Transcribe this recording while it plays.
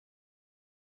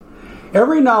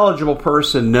Every knowledgeable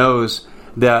person knows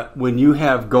that when you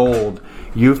have gold,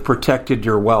 you've protected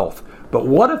your wealth. But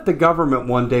what if the government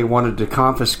one day wanted to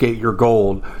confiscate your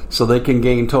gold so they can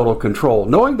gain total control,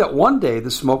 knowing that one day the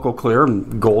smoke will clear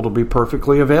and gold will be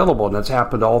perfectly available, and that's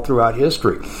happened all throughout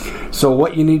history. So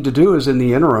what you need to do is, in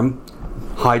the interim,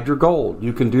 hide your gold.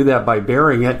 You can do that by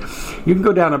burying it. You can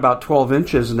go down about 12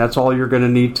 inches, and that's all you're going to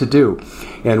need to do.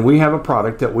 And we have a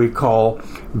product that we call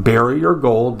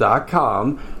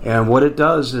buryyourgold.com, and what it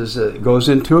does is it goes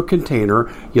into a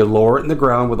container. You lower it in the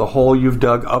ground with a hole you've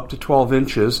dug up to 12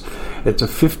 inches. It's a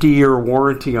 50-year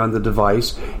warranty on the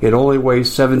device. It only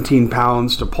weighs 17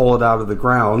 pounds to pull it out of the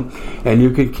ground, and you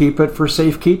can keep it for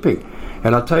safekeeping.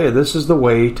 And I'll tell you, this is the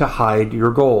way to hide your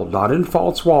gold. Not in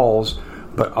false walls,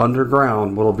 but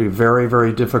underground, will be very,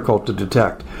 very difficult to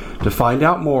detect. To find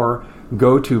out more,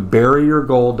 go to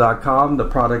buryyourgold.com. The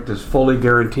product is fully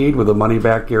guaranteed with a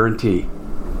money-back guarantee.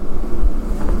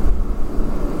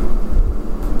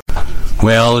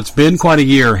 Well, it's been quite a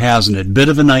year, hasn't it? Bit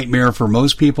of a nightmare for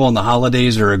most people, and the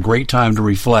holidays are a great time to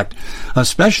reflect,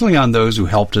 especially on those who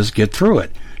helped us get through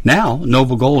it. Now,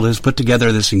 Noble Gold has put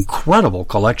together this incredible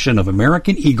collection of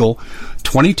American Eagle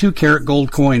 22-karat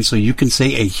gold coins, so you can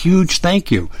say a huge thank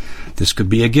you. This could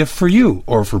be a gift for you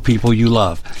or for people you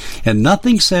love. And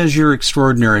nothing says you're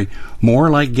extraordinary more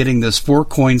like getting this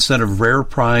 4-coin set of rare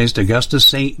prized Augustus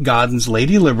St. Gaudens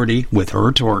Lady Liberty with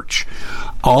her torch.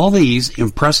 All these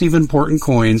impressive, important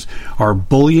coins are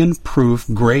bullion-proof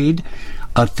grade,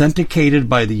 authenticated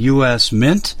by the U.S.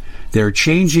 Mint. They're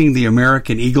changing the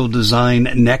American Eagle design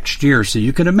next year, so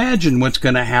you can imagine what's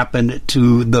going to happen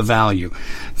to the value.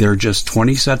 There are just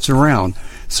 20 sets around,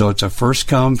 so it's a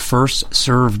first-come,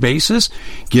 first-served basis.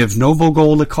 Give Noble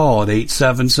Gold a call at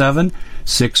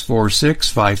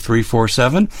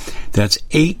 877-646-5347. That's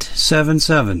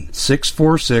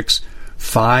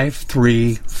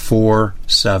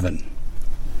 877-646-5347.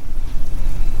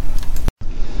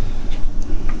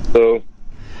 Hello.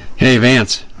 Hey,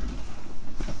 Vance.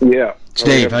 Yeah. It's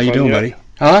Dave. How you doing, buddy?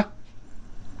 Huh?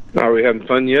 Are we having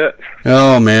fun yet?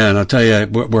 Oh, man. I'll tell you,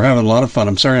 we're having a lot of fun.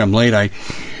 I'm sorry I'm late. I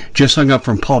just hung up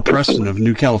from Paul Preston of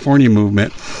New California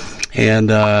Movement, and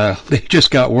they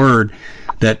just got word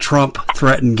that Trump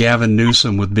threatened Gavin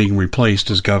Newsom with being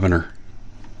replaced as governor.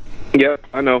 Yeah,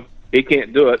 I know. He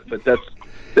can't do it, but this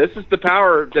is the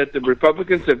power that the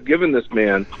Republicans have given this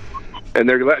man, and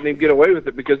they're letting him get away with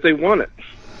it because they want it.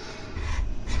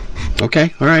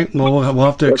 Okay, all right. Well, we'll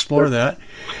have to explore that.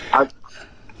 And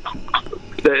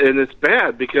it's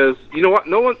bad because you know what?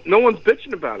 No one's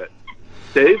bitching about it,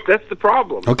 Dave. That's the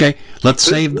problem. Okay, let's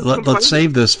save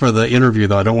this for the interview,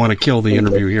 though. I don't want to kill the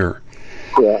interview here.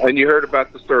 Yeah, and you heard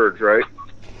about the surge, right?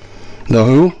 The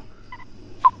who?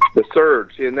 The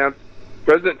surge.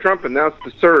 President Trump announced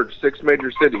the surge. 6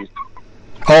 major cities.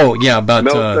 Oh yeah, about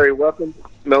military weapons,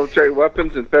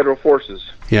 and federal forces.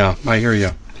 Yeah, I hear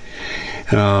you.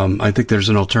 I think there's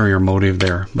an ulterior motive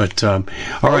there, but all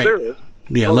right. There is.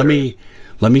 Yeah, let me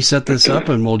set this up,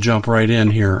 and we'll jump right in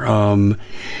here.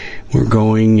 We're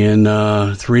going in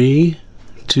 3,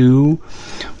 2,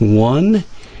 1.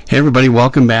 Hey, everybody,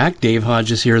 welcome back. Dave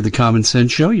Hodges here at the Common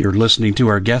Sense Show. You're listening to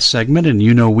our guest segment, and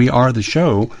you know we are the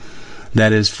show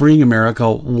that is freeing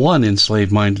America one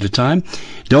enslaved mind at a time.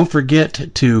 Don't forget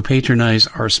to patronize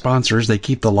our sponsors. They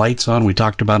keep the lights on. We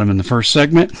talked about them in the first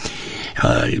segment.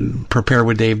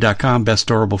 PrepareWithDave.com, best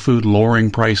storable food, lowering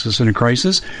prices in a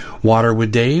crisis. Water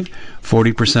with Dave,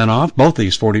 40% off. Both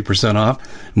these 40% off.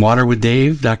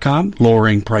 WaterWithDave.com,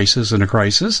 lowering prices in a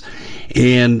crisis.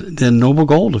 And then Noble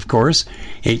Gold, of course,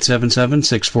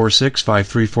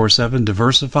 877-646-5347.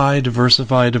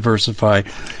 Diversify.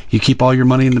 You keep all your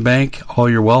money in the bank, all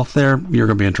your wealth there, you're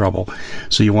going to be in trouble.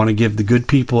 So you want to give the good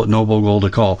people at Noble Gold a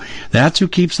call. That's who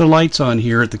keeps the lights on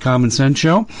here at the Common Sense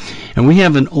Show. And we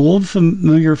have an old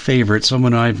familiar favorite,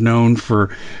 someone I've known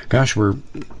for, we're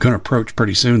going to approach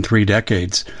pretty soon 3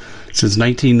 decades. Since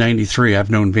 1993, I've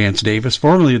known Vance Davis,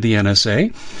 formerly of the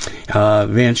NSA.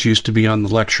 Vance used to be on the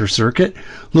lecture circuit. A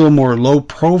little more low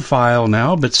profile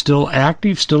now, but still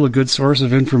active, still a good source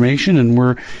of information, and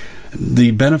we're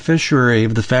the beneficiary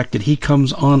of the fact that he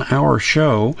comes on our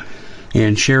show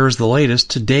and shares the latest.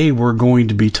 Today we're going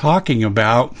to be talking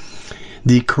about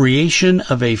the creation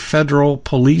of a federal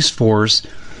police force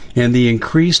and the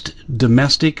increased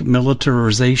domestic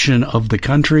militarization of the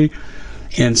country.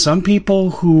 And some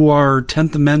people who are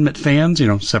 10th Amendment fans,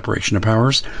 separation of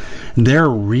powers, they're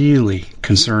really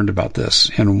concerned about this.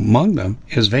 And among them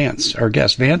is Vance, our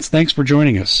guest. Vance, thanks for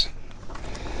joining us.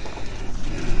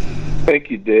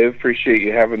 Thank you, Dave. Appreciate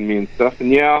you having me and stuff.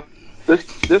 And yeah,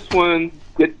 this one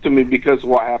gets to me because of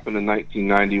what happened in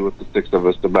 1990 with the 6 of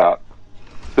us about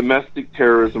domestic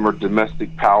terrorism or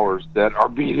domestic powers that are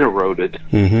being eroded.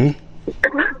 Mm-hmm.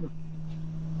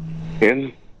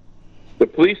 And the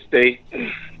police state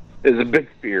is a big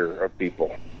fear of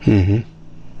people. Mm-hmm.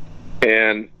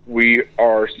 And we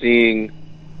are seeing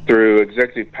through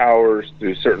executive powers,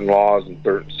 through certain laws and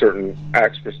certain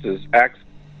accesses to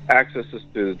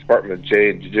the Department of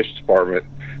J and Judicial Department.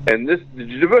 And the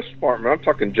Judicial Department, I'm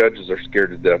talking judges are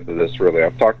scared to death of this, really.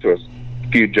 I've talked to a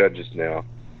few judges now,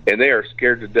 and they are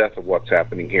scared to death of what's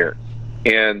happening here.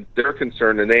 And they're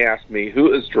concerned, and they asked me,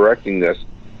 who is directing this?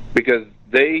 Because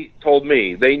they told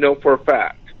me, they know for a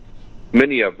fact,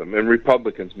 many of them, and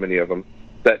Republicans, many of them,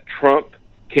 that Trump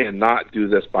cannot do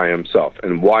this by himself.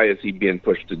 And why is he being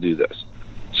pushed to do this?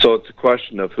 So it's a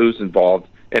question of who's involved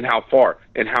and how far,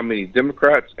 and how many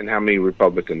Democrats and how many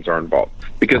Republicans are involved.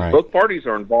 Because right. Both parties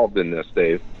are involved in this,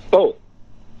 Dave. Both.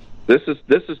 This is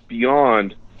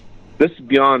beyond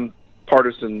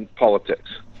partisan politics.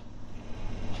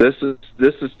 This is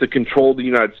to control the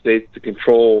United States, to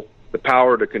control the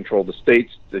power, to control the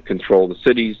states, to control the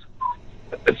cities.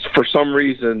 It's, for some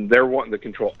reason, they're wanting to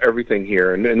control everything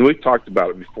here. And we've talked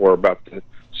about it before, about the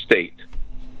state.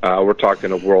 We're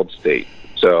talking a world state.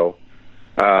 So,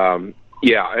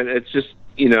 yeah, and it's just,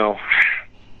 and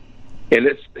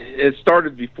it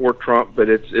started before Trump, but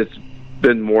it's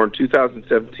been more in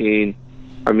 2017.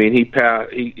 I mean, he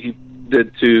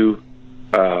did two,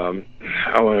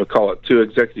 I want to call it two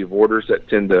executive orders that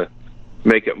tend to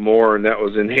make it more, and that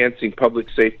was enhancing public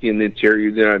safety in the interior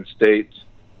of the United States.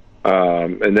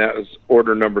 And that was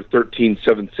order number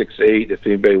 13768, if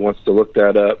anybody wants to look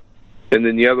that up. And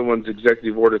then the other one's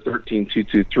executive order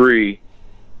 13223,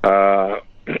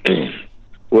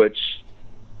 which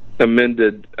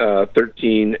amended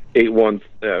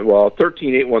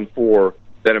 13814,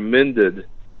 that amended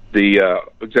the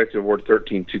executive order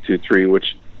 13223,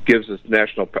 which gives us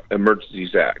National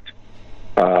Emergencies Act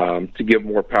to give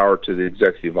more power to the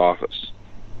executive office.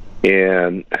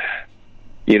 And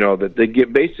that they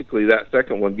get, basically that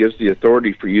second one gives the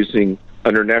authority for using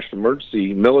under national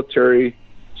emergency military,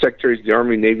 secretaries of the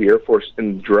Army, Navy, Air Force,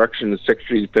 in the direction of the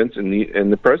Secretary of Defense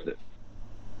and the President.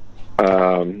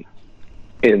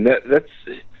 And that's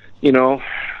in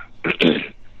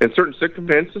certain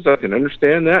circumstances I can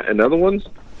understand that, and other ones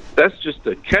that's just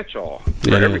a catch-all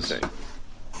for everything.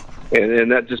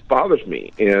 And that just bothers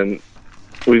me. And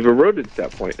we've eroded at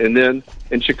that point. And then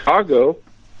in Chicago,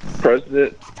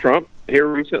 President Trump here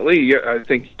recently, I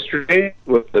think yesterday,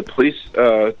 with the police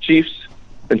chiefs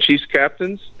and chiefs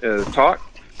captains talk,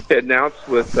 had announced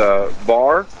with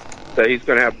Barr that he's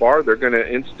going to have Barr. They're going to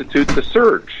institute the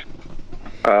surge.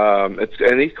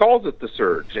 And he calls it the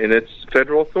surge, and it's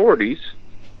federal authorities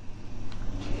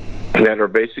that are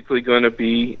basically going to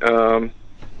be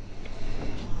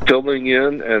filling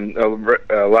in and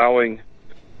allowing,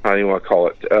 how do you want to call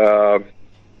it,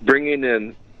 bringing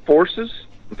in forces,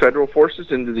 federal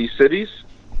forces into these cities,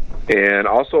 and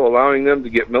also allowing them to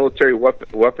get military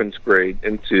weapons grade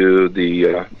into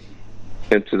the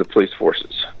police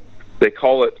forces. They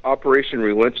call it Operation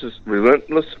Relentless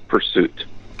Pursuit,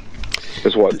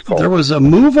 is what it's called. There was a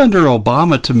move under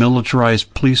Obama to militarize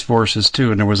police forces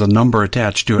too, and there was a number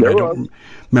attached to it. I don't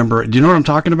remember. Do you know what I'm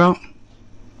talking about?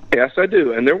 Yes, I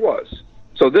do, and there was.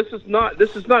 So this is not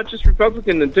just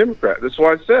Republican and Democrat. That's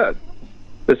why I said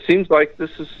it seems like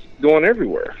this is going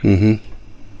everywhere. Mm-hmm.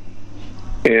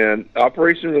 And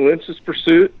Operation Relentless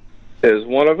Pursuit is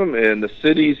one of them. And the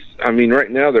cities, I mean, right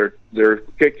now they're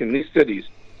kicking these cities.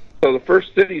 So the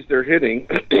first cities they're hitting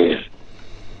is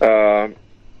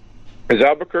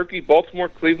Albuquerque, Baltimore,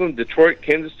 Cleveland, Detroit,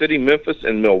 Kansas City, Memphis,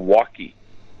 and Milwaukee.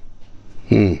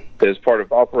 As part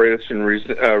of Operation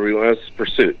Relentless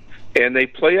Pursuit. And they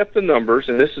play up the numbers,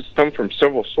 and this has come from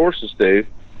several sources, Dave,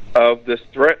 of this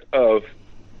threat of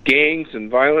gangs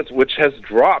and violence, which has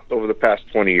dropped over the past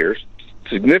 20 years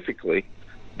significantly.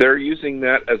 They're using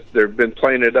that as they've been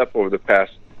playing it up over the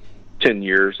past 10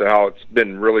 years, how it's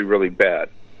been really, really bad.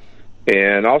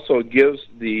 And also it gives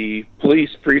the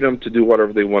police freedom to do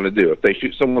whatever they want to do. If they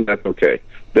shoot someone, that's okay.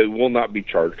 They will not be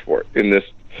charged for it in this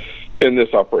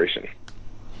operation.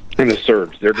 In the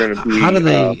surge, they're going to be. How do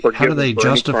they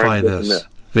justify this,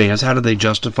 Vance? How do they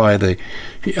justify the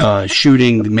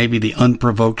shooting, maybe the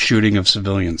unprovoked shooting of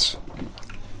civilians?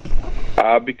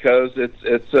 Because it's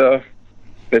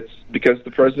because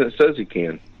the president says he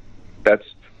can. That's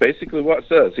basically what it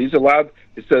says. He's allowed.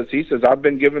 He says I've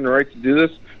been given the right to do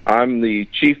this. I'm the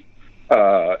chief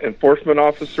enforcement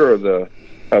officer of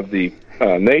the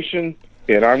nation,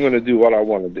 and I'm going to do what I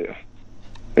want to do.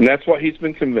 And that's what he's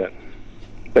been convinced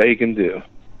that he can do.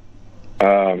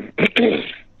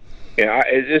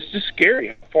 It's just scary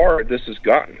how far this has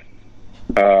gotten.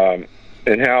 and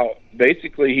how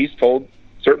basically he's told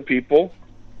certain people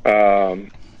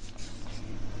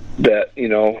that,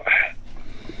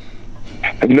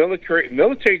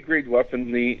 military grade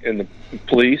weaponry in the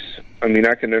police. I mean,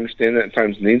 I can understand that at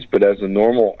times needs, but as a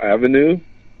normal avenue,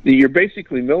 you're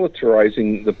basically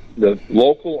militarizing the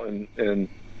local and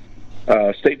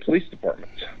state police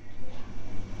departments.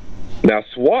 Now,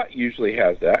 SWAT usually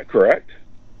has that, correct?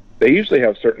 They usually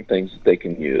have certain things that they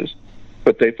can use,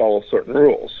 but they follow certain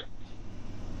rules.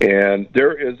 And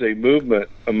there is a movement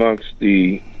amongst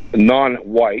the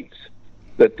non-whites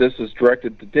that this is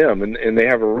directed to them, and they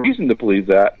have a reason to believe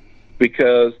that,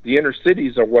 because the inner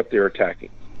cities are what they're attacking.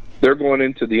 They're going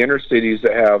into the inner cities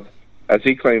that have, as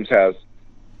he claims, has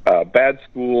bad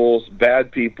schools,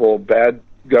 bad people, bad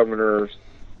governors,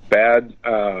 bad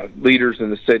leaders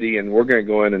in the city, and we're going to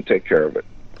go in and take care of it.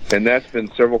 And that's been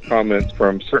several comments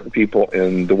from certain people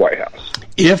in the White House.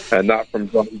 And not from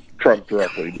Trump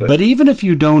directly. But even if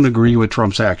you don't agree with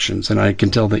Trump's actions, and I can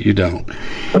tell that you don't,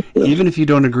 even if you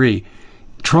don't agree,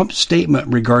 Trump's statement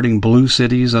regarding blue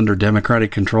cities under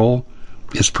Democratic control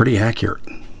is pretty accurate.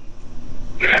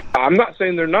 I'm not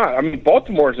saying they're not. I mean,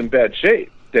 Baltimore's in bad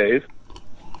shape, Dave.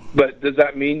 But does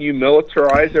that mean you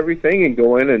militarize everything and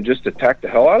go in and just attack the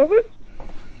hell out of it?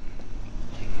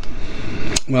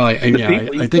 Well,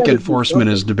 I think enforcement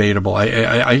is debatable.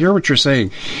 I hear what you're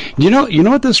saying. You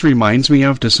know what this reminds me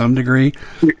of to some degree?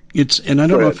 And I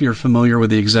don't know if you're familiar with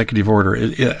the executive order.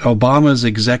 Obama's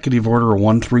executive order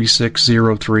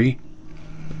 13603.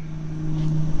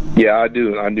 Yeah, I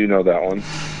do. I do know that one.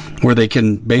 Where they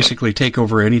can basically take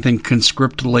over anything,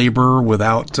 conscript labor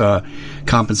without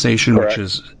compensation, Correct. Which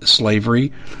is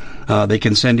slavery. They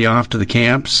can send you off to the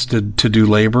camps to do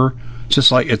labor,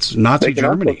 just like it's Nazi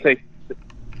Germany.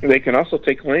 They can also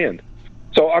take land.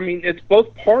 So, I mean, it's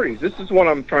both parties. This is what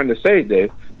I'm trying to say,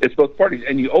 Dave. It's both parties.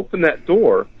 And you open that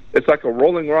door, it's like a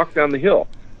rolling rock down the hill.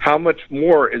 How much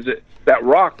more is it? That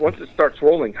rock, once it starts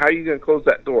rolling, how are you going to close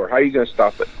that door? How are you going to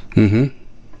stop it? Mm-hmm.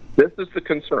 This is the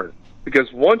concern.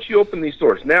 Because once you open these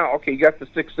doors, now, okay, you got the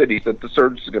 6 cities that the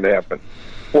surge is going to happen.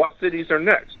 What cities are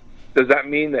next? Does that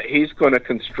mean that he's going to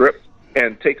conscript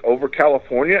and take over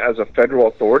California as a federal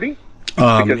authority?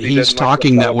 He's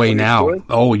talking that way now.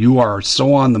 Oh, you are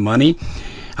so on the money.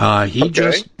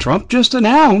 Trump just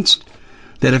announced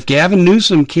that if Gavin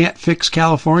Newsom can't fix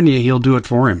California, he'll do it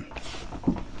for him.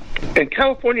 And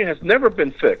California has never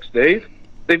been fixed, Dave.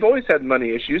 They've always had money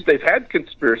issues. They've had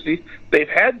conspiracies. They've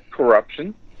had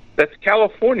corruption. That's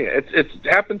California. It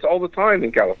happens all the time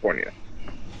in California.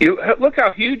 Look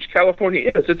how huge California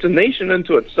is. It's a nation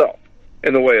unto itself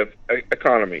in the way of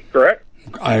economy, correct?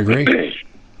 I agree.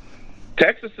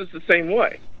 Texas is the same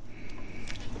way.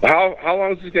 How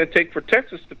long is it going to take for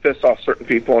Texas to piss off certain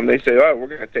people, and they say, oh, we're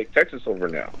going to take Texas over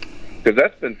now? Because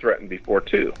that's been threatened before,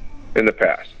 too, in the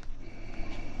past.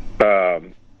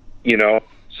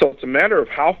 So it's a matter of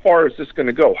how far is this going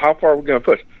to go? How far are we going to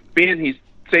push? Being he's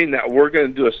saying that we're going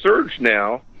to do a surge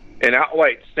now, and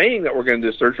outright saying that we're going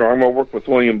to do a surge, or I'm going to work with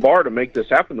William Barr to make this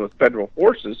happen with federal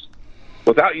forces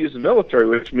without using military,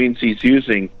 which means he's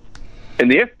using. And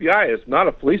the FBI is not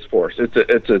a police force.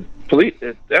 The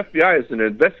FBI is an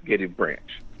investigative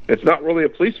branch. It's not really a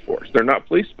police force. They're not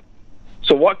policemen.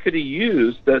 So what could he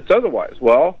use that's otherwise?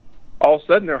 Well, all of a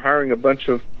sudden they're hiring a bunch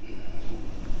of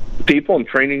people and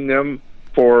training them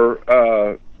for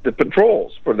the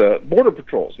patrols, for the border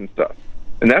patrols and stuff.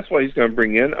 And that's why he's going to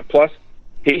bring in. Plus,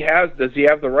 does he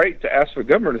have the right to ask the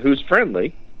government who's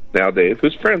friendly, now, Dave,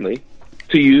 who's friendly,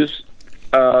 to use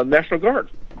National Guard?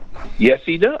 Yes,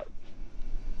 he does.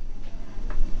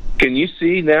 Can you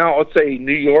see now, let's say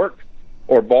New York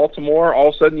or Baltimore, all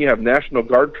of a sudden you have National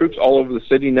Guard troops all over the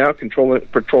city now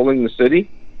patrolling the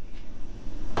city?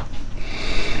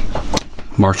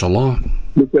 Martial law.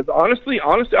 Because honestly,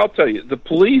 I'll tell you, the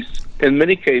police in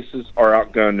many cases are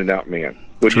outgunned and outmanned.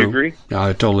 Would True. You agree? Yeah,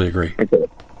 I totally agree. Okay.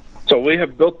 So we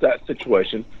have built that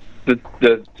situation.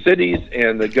 The cities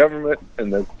and the government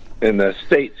and the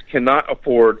states cannot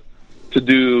afford to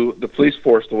do the police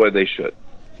force the way they should.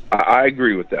 I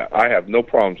agree with that. I have no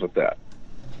problems with that.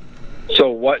 So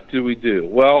what do we do?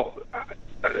 Well,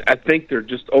 I think they're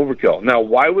just overkill. Now,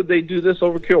 why would they do this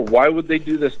overkill? Why would they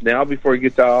do this now before he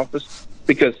gets out of office?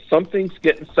 Because something's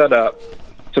getting set up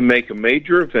to make a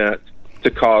major event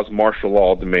to cause martial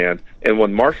law demand. And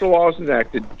when martial law is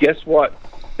enacted, guess what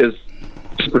is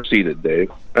superseded,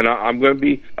 Dave? And I'm going to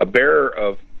be a bearer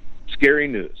of scary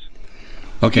news.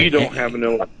 Okay. You don't have an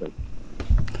election.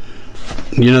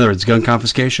 In other words, gun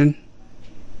confiscation?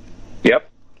 Yep.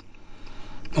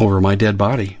 Over my dead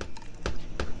body.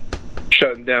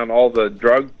 Shutting shutting down all the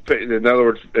drug, in other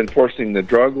words, enforcing the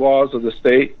drug laws of the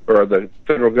state or the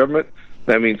federal government.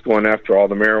 That means going after all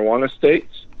the marijuana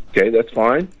states. Okay, that's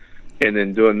fine. And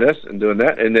then doing this and doing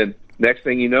that. And then next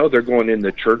thing you know, they're going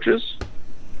into churches,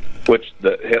 which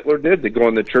Hitler did. They go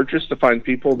into churches to find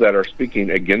people that are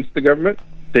speaking against the government.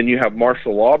 Then you have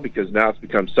martial law, because now it's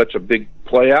become such a big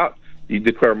play out. You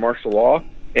declare martial law,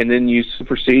 and then you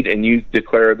supersede and you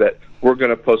declare that we're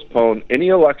going to postpone any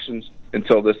elections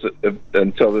until this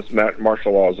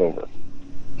martial law is over.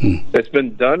 It's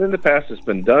been done in the past. It's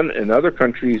been done in other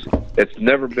countries. It's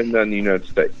never been done in the United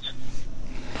States.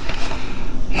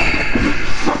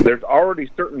 There's already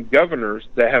certain governors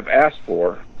that have asked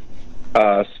for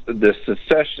the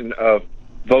cessation of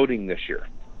voting this year.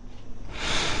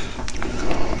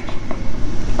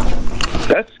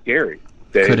 That's scary,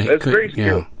 Dave. That's very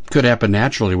scary. Yeah. Could happen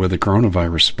naturally with the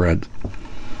coronavirus spread.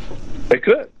 It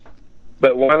could,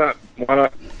 but why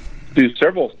not do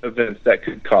several events that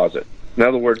could cause it? In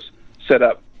other words, set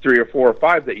up 3 or 4 or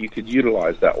 5 that you could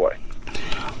utilize that way.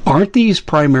 Aren't these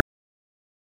primary?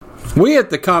 We at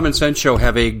the Common Sense Show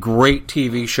have a great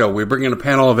TV show. We bring in a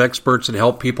panel of experts and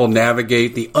help people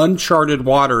navigate the uncharted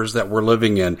waters that we're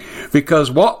living in.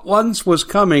 Because what once was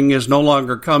coming is no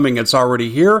longer coming. It's already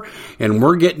here, and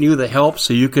we're getting you the help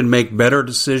so you can make better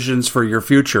decisions for your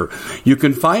future. You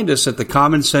can find us at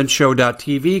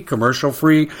thecommonsenseshow.tv,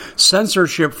 commercial-free,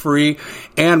 censorship-free,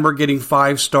 and we're getting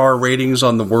 5-star ratings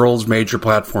on the world's major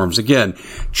platforms. Again,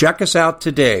 check us out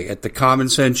today at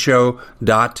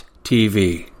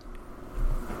thecommonsenseshow.tv.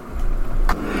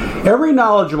 Every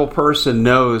knowledgeable person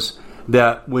knows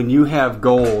that when you have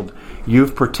gold,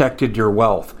 you've protected your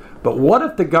wealth. But what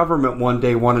if the government one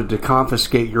day wanted to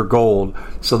confiscate your gold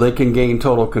so they can gain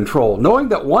total control, knowing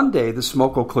that one day the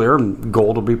smoke will clear and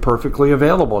gold will be perfectly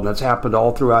available, and that's happened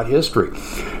all throughout history.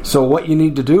 So what you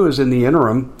need to do is, in the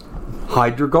interim,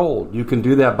 hide your gold. You can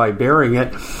do that by burying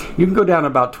it. You can go down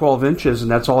about 12 inches, and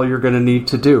that's all you're going to need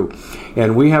to do.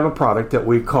 And we have a product that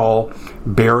we call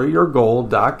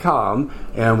buryyourgold.com,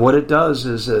 and what it does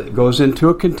is it goes into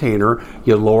a container.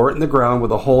 You lower it in the ground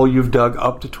with a hole you've dug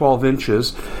up to 12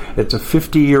 inches. It's a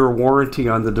 50-year warranty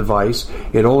on the device.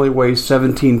 It only weighs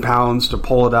 17 pounds to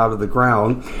pull it out of the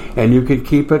ground, and you can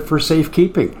keep it for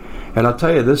safekeeping. And I'll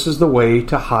tell you, this is the way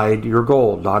to hide your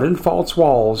gold. Not in false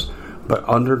walls, but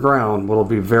underground, will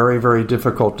be very, very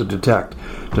difficult to detect.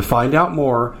 To find out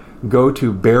more, go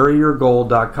to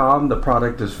buryyourgold.com. The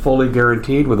product is fully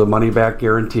guaranteed with a money-back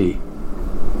guarantee.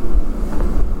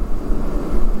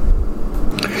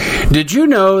 Did you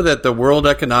know that the World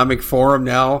Economic Forum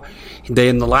now,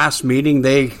 in the last meeting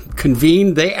they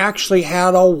convened, they actually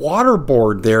had a water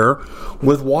board there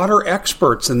with water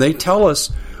experts, and they tell us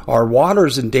our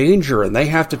water's in danger and they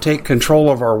have to take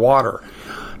control of our water.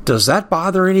 Does that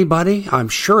bother anybody? I'm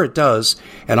sure it does.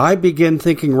 And I begin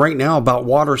thinking right now about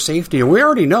water safety. And we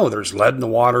already know there's lead in the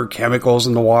water, chemicals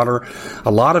in the water.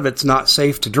 A lot of it's not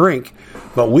safe to drink.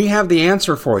 But we have the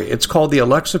answer for you. It's called the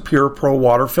Alexa Pure Pro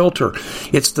Water Filter.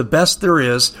 It's the best there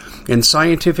is, and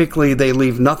scientifically they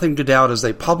leave nothing to doubt as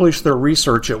they publish their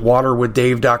research at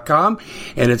waterwithdave.com,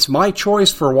 and it's my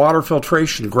choice for water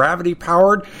filtration. Gravity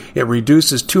powered, it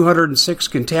reduces 206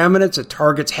 contaminants, it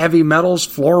targets heavy metals,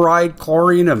 fluoride,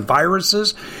 chlorine, and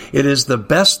viruses. It is the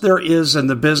best there is in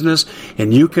the business,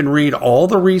 and you can read all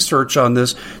the research on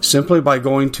this simply by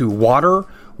going to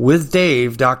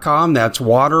waterwithdave.com. That's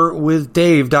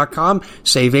waterwithdave.com.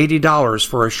 Save $80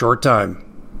 for a short time.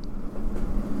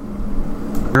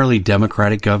 Early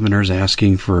Democratic governors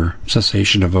asking for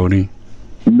cessation of voting?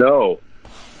 No.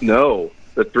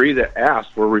 The 3 that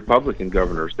asked were Republican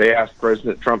governors. They asked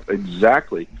President Trump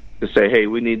exactly to say, hey,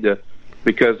 we need to,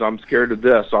 because I'm scared of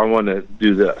this, I want to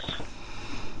do this.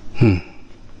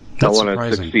 That's I want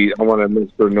to succeed. I want to make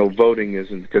sure no voting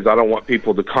isn't, because I don't want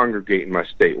people to congregate in my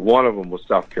state. One of them was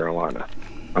South Carolina.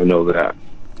 I know that.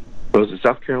 Was it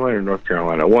South Carolina or North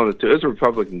Carolina? One of the two. It was a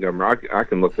Republican governor. I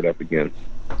can look it up again.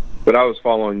 But I was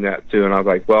following that too, and I was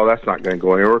like, well, that's not going to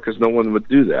go anywhere because no one would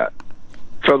do that.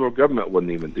 Federal government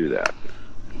wouldn't even do that.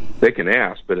 They can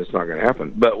ask, but it's not going to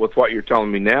happen. But with what you're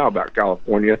telling me now about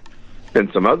California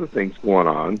and some other things going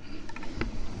on,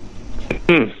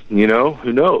 who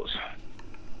knows?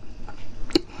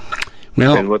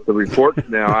 Well, and with the reports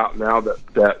now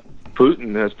that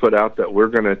Putin has put out that we're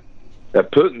going to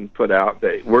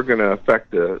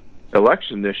affect the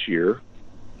election this year.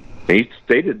 He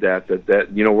stated that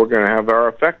we're going to have our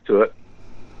effect to it.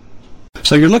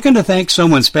 So you're looking to thank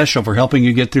someone special for helping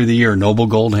you get through the year. Noble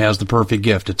Gold has the perfect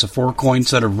gift. It's a 4-coin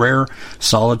set of rare,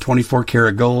 solid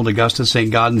 24-karat gold Augusta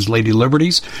St. Gaudens Lady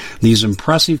Liberties. These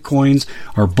impressive coins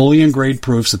are bullion-grade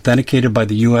proofs authenticated by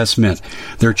the U.S. Mint.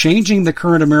 They're changing the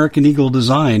current American Eagle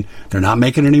design. They're not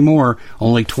making any more.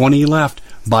 Only 20 left.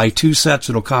 Buy 2 sets.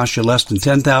 It'll cost you less than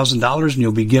 $10,000, and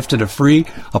you'll be gifted a free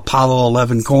Apollo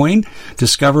 11 coin.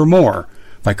 Discover more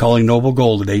by calling Noble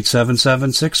Gold at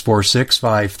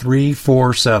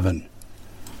 877-646-5347.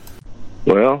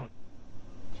 Well,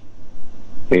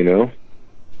 I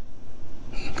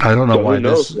don't know why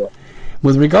this...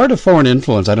 With regard to foreign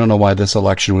influence, I don't know why this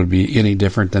election would be any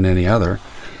different than any other.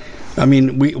 I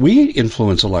mean, we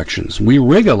influence elections. We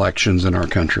rig elections in our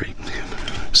country.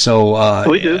 So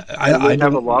we do. I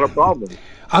have a lot of problems.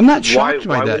 I'm not shocked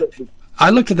by that.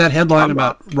 I looked at that headline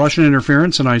about Russian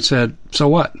interference, and I said, so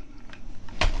what?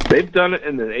 They've done it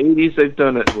in the 80s. They've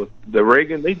done it with the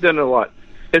Reagan. They've done it a lot.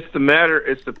 It's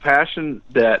the passion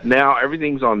that now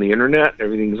everything's on the internet,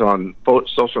 everything's on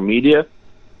social media,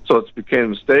 so it's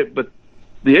become a state. But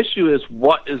the issue is,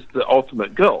 what is the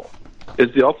ultimate goal?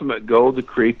 Is the ultimate goal to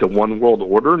create the one world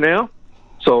order now?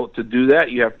 So to do that,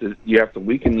 you have to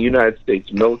weaken the United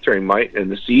States military might in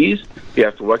the seas. You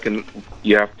have to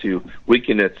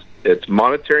weaken its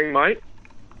monetary might,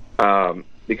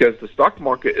 because the stock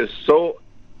market is so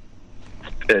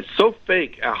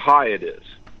fake how high it is.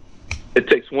 It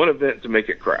takes one event to make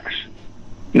it crash.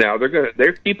 Now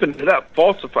they're keeping it up,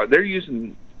 falsified. They're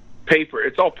using paper.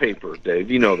 It's all paper, Dave.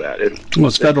 You know that.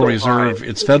 It's Federal Reserve. High.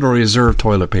 It's Federal Reserve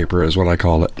toilet paper is what I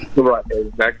call it. Right,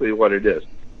 exactly what it is.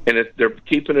 And they're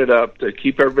keeping it up to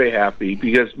keep everybody happy,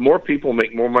 because more people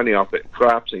make more money off it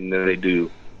collapsing than they do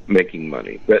making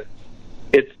money. But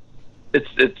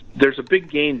there's a big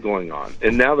game going on,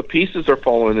 and now the pieces are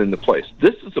falling into place.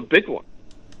 This is a big one.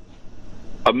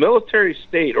 A military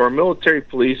state or a military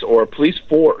police or a police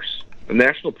force, a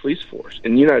national police force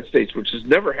in the United States, which has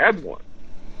never had one,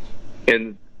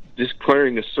 and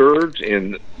declaring a surge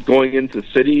and going into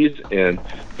cities and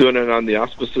doing it on the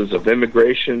auspices of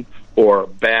immigration or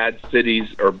bad cities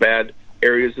or bad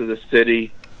areas of the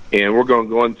city, and we're going to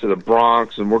go into the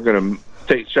Bronx and we're going to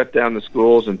shut down the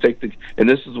schools and and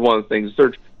this is one of the things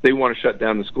they want to shut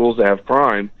down the schools that have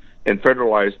crime and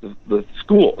federalize the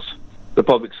schools, the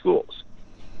public schools.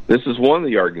 This is one of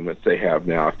the arguments they have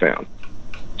now, I found.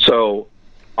 So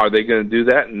are they going to do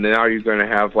that? And now you're going to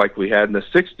have, like we had in the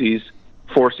 60s,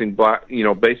 forcing black,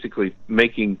 basically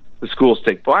making the schools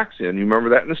take blacks in. You remember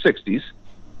that in the 60s.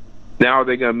 Now are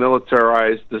they going to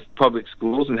militarize the public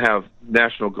schools and have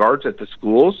National Guards at the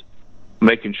schools,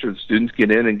 making sure the students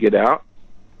get in and get out?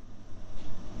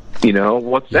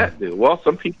 What's that do? Well,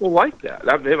 some people like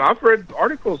that. I've read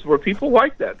articles where people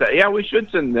like that. We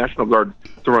should send the National Guard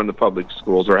to run the public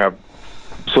schools, or have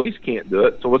police can't do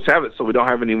it, so let's have it so we don't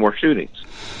have any more shootings.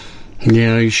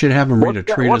 Yeah, you should have them read a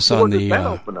treatise on the...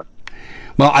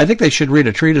 Well, I think they should read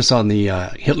a treatise on the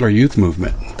Hitler Youth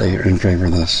Movement. They are in favor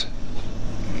of this.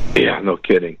 Yeah, no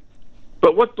kidding.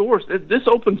 But what doors? This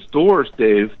opens doors,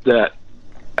 Dave, that,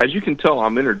 as you can tell,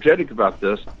 I'm energetic about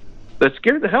this, that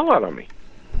scared the hell out of me.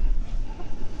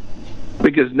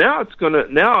 Because now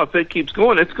if it keeps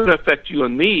going, it's going to affect you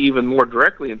and me even more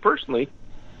directly and personally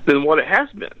than what it has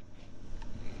been.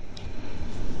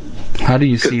 How do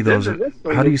you see those?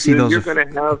 How do you see those? You're going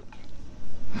to have.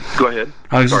 Go ahead.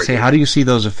 I was going to say, how do you see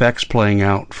those effects playing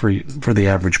out for the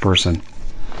average person?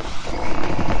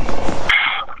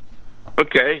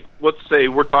 Okay, let's say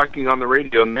we're talking on the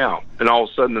radio now, and all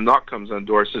of a sudden the knock comes on the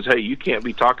door and says, hey, you can't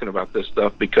be talking about this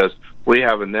stuff because we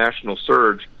have a national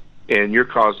surge and you're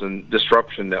causing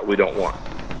disruption that we don't want.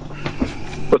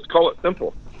 Let's call it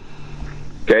simple.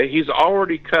 Okay, he's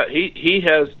already cut. He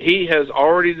has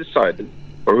already decided,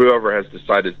 or whoever has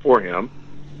decided for him,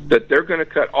 that they're going to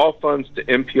cut all funds to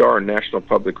NPR and National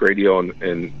Public Radio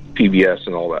and PBS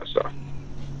and all that stuff.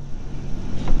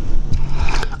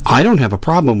 I don't have a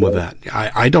problem with that.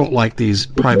 I don't like these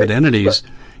private entities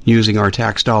using our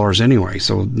tax dollars anyway,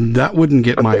 so that wouldn't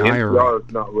get my ire. NPR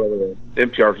is not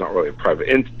really a private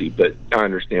entity, but I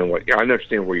understand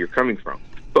where you're coming from.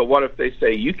 But what if they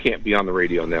say you can't be on the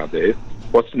radio now, Dave?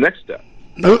 What's the next step?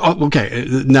 Oh, okay,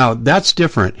 now that's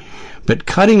different. But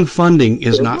cutting funding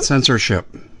is not censorship.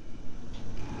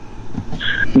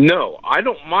 No, I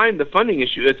don't mind the funding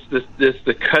issue. It's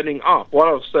the cutting off.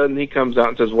 All of a sudden he comes out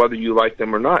and says whether you like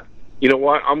them or not. You know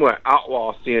what? I'm going to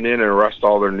outlaw CNN and arrest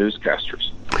all their newscasters.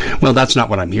 Well, that's not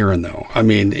what I'm hearing, though. I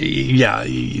mean, yeah,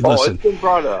 listen. It's been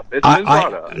brought up. It's been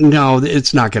brought up. No,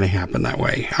 it's not going to happen that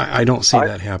way. I don't see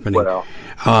that happening. Well,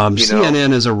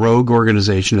 CNN is a rogue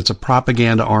organization. It's a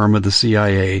propaganda arm of the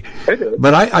CIA. It is.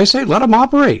 But I say let them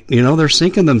operate. They're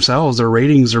sinking themselves. Their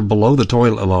ratings are below the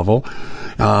toilet level.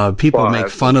 People make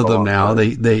fun of them now.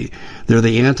 They're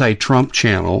the anti-Trump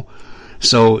channel.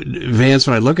 So, Vance,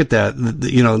 when I look at that,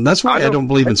 that's why I don't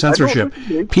believe in censorship.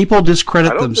 People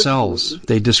discredit themselves.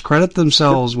 They discredit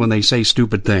themselves when they say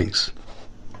stupid things.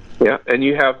 Yeah, and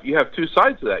you have two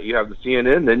sides to that. You have the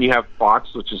CNN, then you have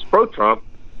Fox, which is pro-Trump.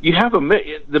 You have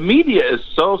the media is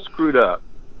so screwed up.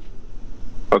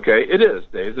 Okay, it is,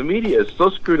 Dave. The media is so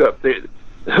screwed up.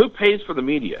 Who pays for the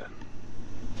media?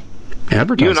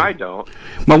 Advertising. You and I don't.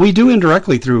 Well, we do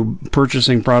indirectly through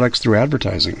purchasing products through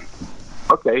advertising.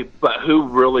 Okay, but who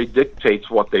really dictates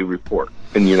what they report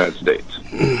in the United States?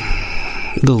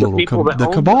 The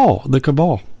cabal. The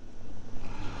cabal.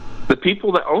 The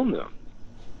people that own them.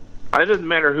 It doesn't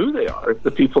matter who they are. It's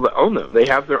the people that own them. They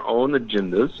have their own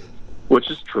agendas, which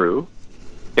is true,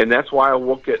 and that's why I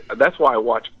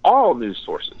watch all news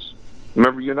sources.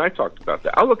 Remember, you and I talked about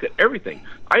that. I look at everything.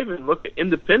 I even look at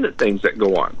independent things that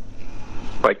go on,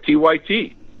 like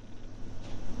TYT.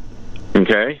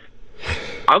 Okay?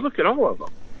 I look at all of them.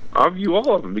 I view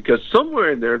all of them because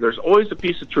somewhere in there's always a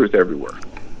piece of truth everywhere.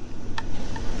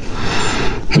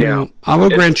 Now, I will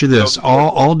grant you this: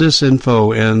 all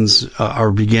disinfo ends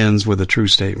or begins with a true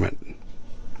statement.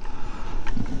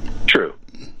 True,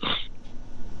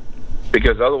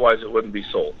 because otherwise it wouldn't be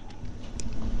sold.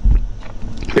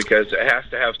 Because it has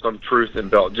to have some truth in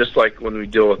belt. Just like when we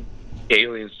deal with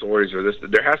alien stories or this,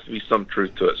 there has to be some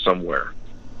truth to it somewhere.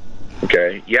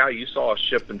 Okay? Yeah, you saw a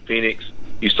ship in Phoenix.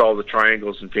 You saw the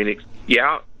triangles in Phoenix.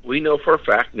 Yeah, we know for a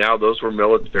fact now those were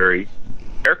military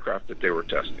aircraft that they were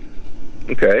testing.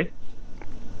 Okay?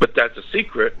 But that's a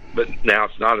secret, but now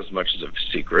it's not as much as a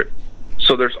secret.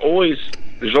 So there's always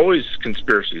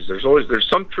conspiracies. There's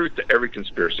some truth to every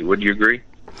conspiracy. Would you agree?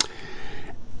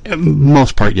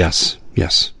 Most part, yes.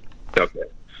 Yes. Okay.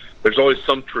 There's always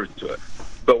some truth to it.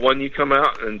 But when you come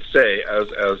out and say,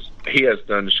 as he has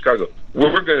done in Chicago,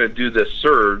 we're going to do this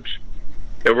surge,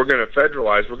 and we're going to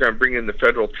federalize, we're going to bring in the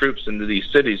federal troops into these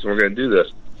cities, and we're going to do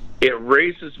this, it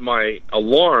raises my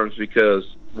alarms because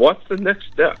what's the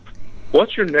next step?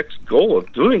 What's your next goal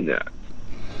of doing that?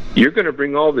 You're going to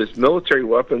bring all these military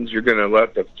weapons. You're going to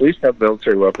let the police have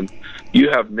military weapons.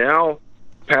 You have now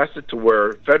passed it to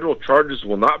where federal charges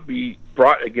will not be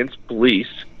brought against police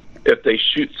if they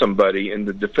shoot somebody in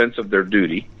the defense of their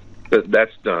duty.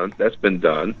 That's done. That's been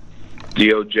done.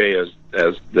 DOJ,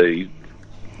 as the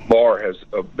bar, has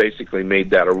basically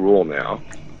made that a rule now,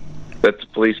 that the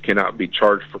police cannot be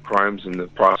charged for crimes in the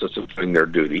process of doing their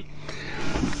duty.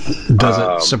 Does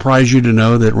it surprise you to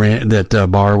know that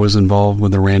Barr was involved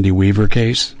with the Randy Weaver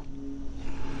case?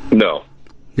 No.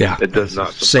 Yeah. It does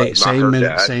not surprise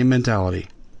me. Same mentality.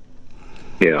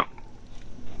 Yeah.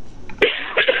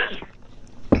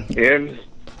 And,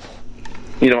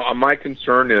 my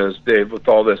concern is, Dave, with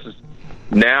all this, is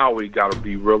now we got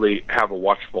to have a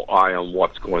watchful eye on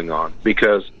what's going on,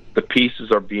 because the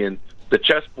pieces are the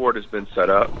chessboard has been set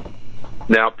up.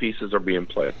 Now pieces are being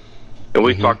played. And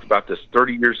we talked about this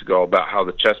 30 years ago about how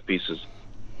the chess pieces,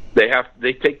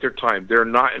 they take their time. They're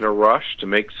not in a rush to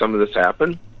make some of this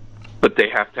happen, but they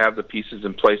have to have the pieces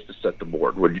in place to set the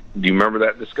board. Do you remember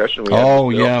that discussion?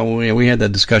 We had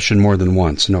that discussion more than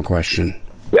once, no question.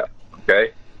 Yeah,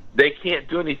 okay. They can't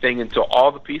do anything until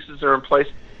all the pieces are in place,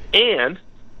 and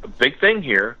a big thing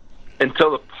here,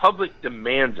 until the public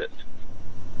demands it.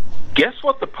 Guess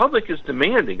what the public is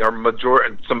demanding, or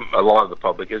a lot of the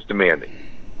public is demanding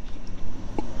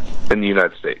in the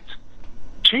United States?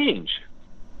 Change.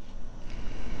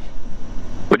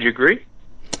 Would you agree?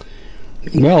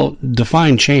 Well,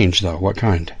 define change, though. What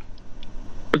kind?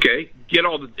 Okay, get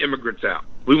all the immigrants out.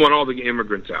 We want all the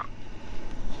immigrants out.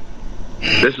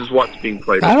 This is what's being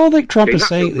played. I don't think Trump is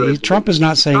saying. Trump is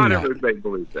not saying that. Not everybody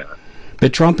believes that.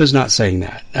 But Trump is not saying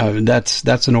that. That's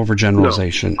an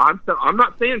overgeneralization. No, I'm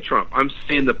not saying Trump. I'm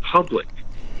saying the public.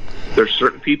 There's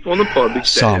certain people in the public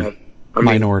that have...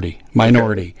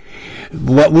 Minority.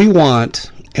 What we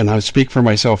want, and I speak for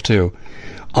myself too,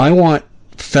 I want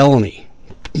felony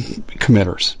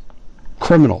committers,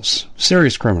 criminals,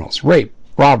 serious criminals, rape,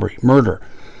 robbery, murder.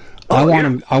 I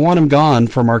want them gone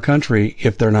from our country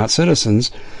if they're not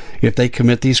citizens, if they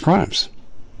commit these crimes.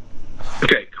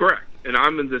 Okay, correct. And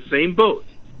I'm in the same boat,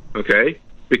 okay?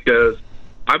 Because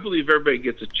I believe everybody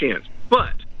gets a chance.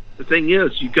 But the thing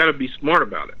is, you've got to be smart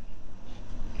about it.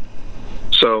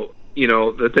 So,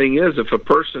 the thing is, if a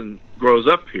person grows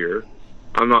up here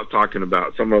I'm not talking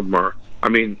about, some of them are, I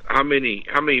mean, how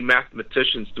many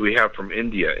mathematicians do we have from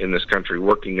India in this country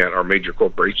working at our major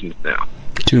corporations now?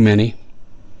 Too many.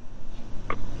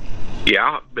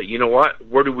 Yeah, but you know what?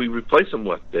 Where do we replace them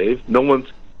with, Dave?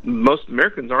 Most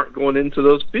Americans aren't going into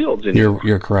those fields anymore.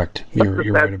 You're correct.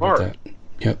 You're right about that.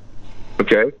 Yep.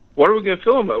 Okay. What are we going to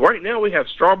fill them with? Right now we have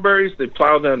strawberries. They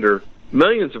plowed under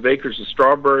millions of acres of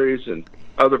strawberries and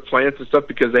other plants and stuff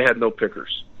because they had no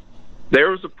pickers.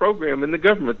 There was a program in the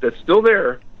government that's still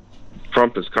there.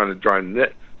 Trump is kind of driving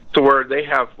it to where they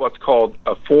have what's called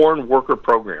a foreign worker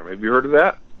program. Have you heard of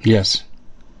that? Yes.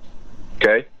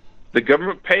 Okay. The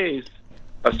government pays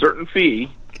a certain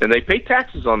fee, and they pay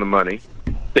taxes on the money.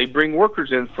 They bring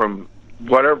workers in from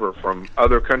whatever, from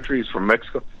other countries, from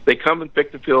Mexico. They come and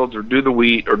pick the fields or do the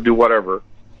wheat or do whatever,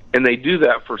 and they do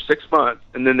that for 6 months,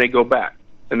 and then they go back,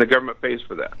 and the government pays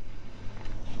for that.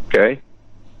 Okay?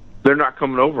 They're not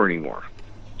coming over anymore.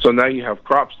 So now you have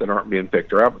crops that aren't being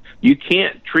picked. Or apples. You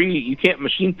can't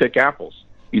machine pick apples.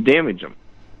 You damage them.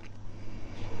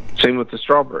 Same with the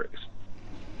strawberries.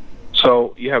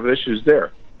 So you have issues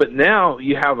there. But now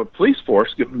you have a police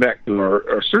force, getting back to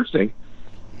our search thing,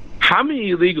 how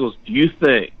many illegals do you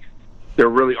think there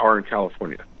really are in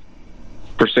California,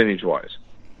 percentage-wise?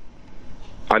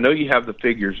 I know you have the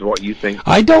figures of what you think.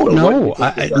 I don't know.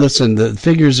 Listen, the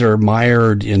figures are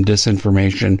mired in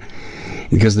disinformation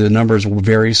because the numbers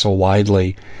vary so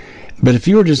widely. But if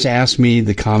you were just to ask me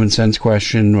the common sense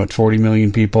question, what, 40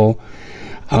 million people,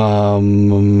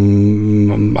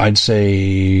 I'd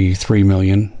say 3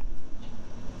 million.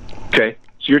 Okay.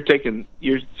 So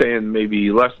you're saying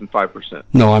maybe less than 5%.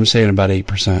 No, I'm saying about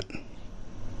 8%.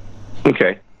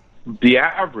 Okay. The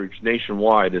average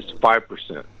nationwide is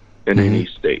 5% in any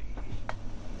state.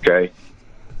 Okay.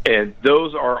 And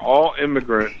those are all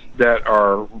immigrants that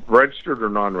are registered or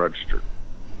non-registered.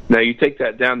 Now you take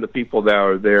that down to people that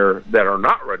are there that are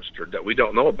not registered that we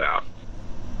don't know about.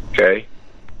 Okay.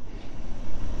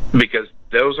 Because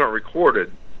those aren't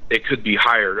recorded, it could be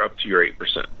higher, up to your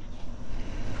 8%.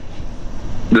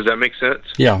 Does that make sense?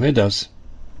 Yeah, it does.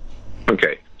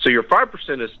 Okay. So your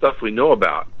 5% is stuff we know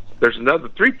about. There's another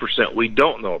 3% we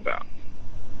don't know about.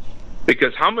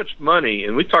 Because how much money,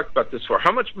 and we talked about this before,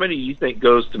 how much money do you think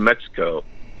goes to Mexico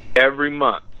every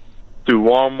month through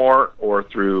Walmart or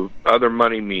through other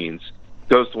money means,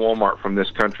 goes to Walmart from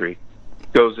this country,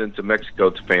 goes into Mexico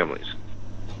to families?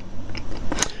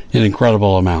 An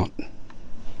incredible amount.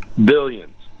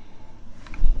 Billions.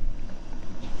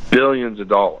 Billions of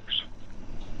dollars.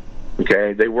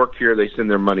 Okay, they work here, they send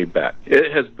their money back.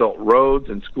 It has built roads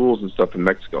and schools and stuff in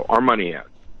Mexico, our money has,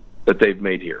 that they've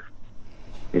made here.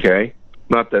 Okay?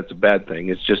 Not that it's a bad thing,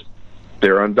 it's just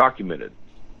they're undocumented.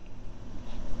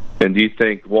 And do you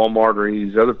think Walmart or any of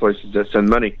these other places that send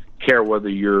money care whether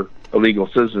you're a legal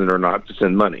citizen or not to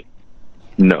send money?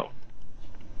 No.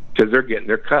 Because they're getting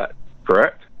their cut,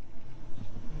 correct?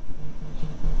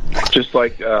 Just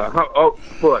like,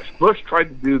 Bush. Bush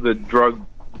tried to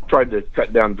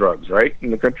cut down drugs, right,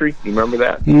 in the country? You remember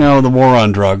that? No, the war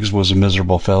on drugs was a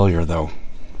miserable failure, though.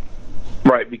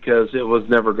 Right, because it was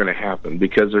never going to happen,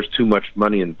 because there's too much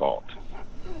money involved.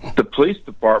 The police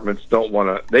departments don't want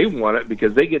to, they want it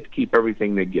because they get to keep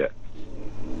everything they get.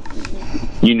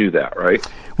 You knew that, right?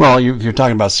 Well, you're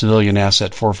talking about civilian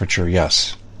asset forfeiture,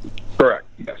 yes. Correct,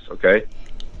 yes, okay.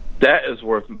 That is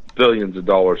worth billions of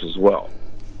dollars as well.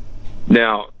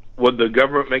 Now, would the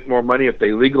government make more money if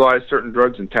they legalize certain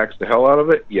drugs and tax the hell out of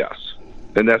it? Yes.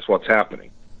 And that's what's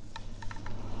happening.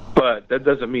 But that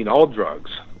doesn't mean all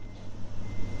drugs.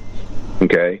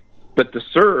 Okay? But the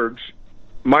surge,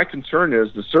 my concern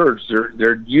is the surge,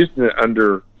 they're using it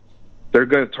under, they're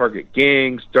going to target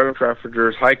gangs, drug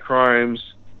traffickers, high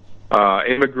crimes,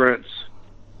 immigrants,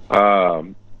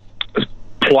 what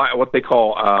they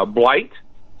call blight.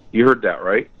 You heard that,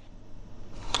 right?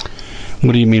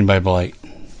 What do you mean by blight?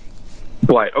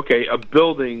 Blight. Okay, a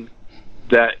building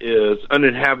that is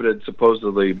uninhabited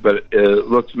supposedly, but it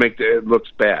looks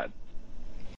bad.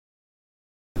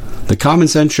 The Common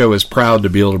Sense Show is proud to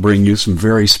be able to bring you some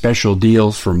very special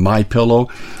deals from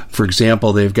MyPillow. For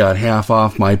example, they've got half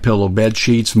off MyPillow bed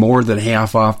sheets, more than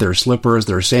half off their slippers,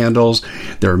 their sandals,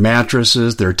 their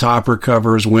mattresses, their topper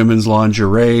covers, women's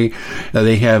lingerie.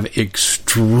 They have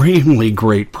extremely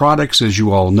great products, as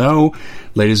you all know.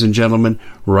 Ladies and gentlemen,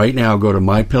 right now go to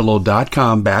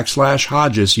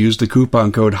mypillow.com/Hodges. Use the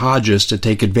coupon code Hodges to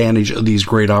take advantage of these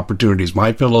great opportunities.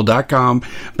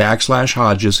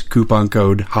 mypillow.com/Hodges, coupon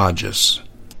code Hodges.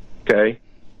 Okay.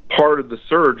 Part of the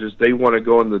surge is they want to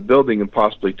go in the building and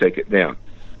possibly take it down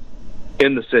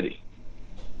in the city.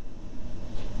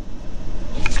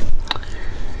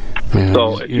 Yeah,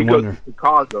 So if you go to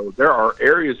Chicago, there are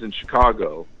areas in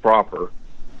Chicago proper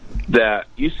that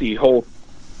you see whole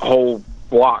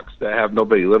blocks that have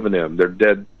nobody living in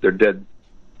them. They're dead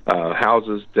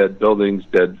houses, dead buildings,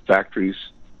 dead factories.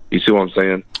 You see what I'm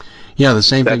saying? Yeah, the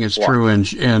same thing is true in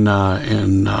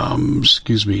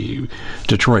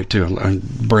Detroit too.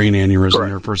 Brain aneurysm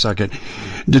there for a second.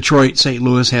 Detroit, St.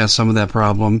 Louis has some of that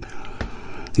problem.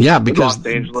 Yeah, because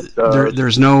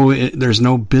there's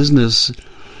no business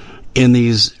in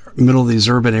these middle of these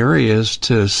urban areas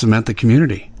to cement the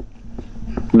community.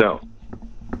 No.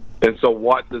 And so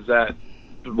what does that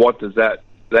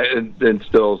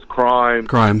instills crime,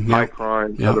 high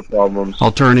crime, other problems,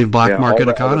 alternative black market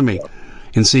economy.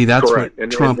 And see, that's correct. What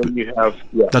Trump. And you have,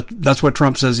 that's what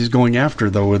Trump says he's going after,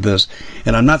 though, with this.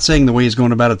 And I'm not saying the way he's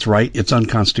going about it's right; it's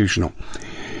unconstitutional.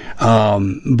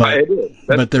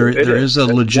 But there is a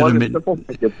legitimate.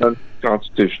 It's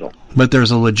unconstitutional. But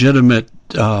there's a legitimate.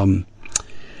 How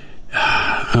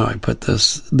do I put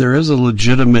this? There is a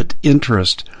legitimate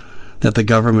interest that the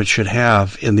government should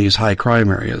have in these high crime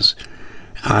areas.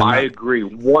 I agree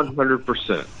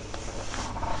 100%.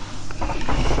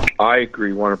 I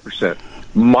agree 100%.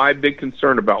 My big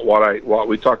concern about what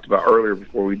we talked about earlier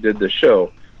before we did this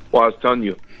show, while I was telling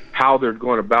you how they're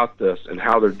going about this and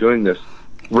how they're doing this,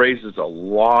 raises a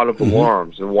lot of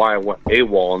alarms, and why I went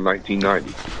AWOL in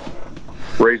 1990.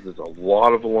 Raises a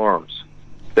lot of alarms.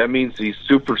 That means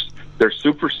they're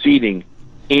superseding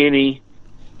any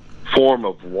form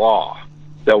of law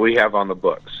that we have on the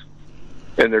books.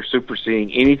 And they're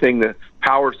superseding anything that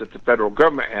powers that the federal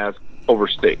government has over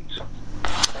states.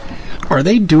 Are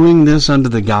they doing this under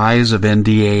the guise of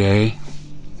NDAA?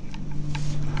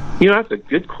 That's a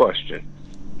good question.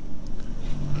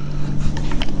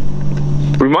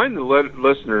 Remind the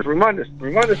listeners, remind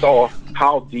us all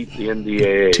how deep the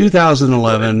NDAA is.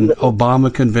 2011,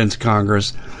 Obama convinced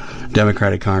Congress,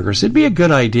 Democratic Congress, it'd be a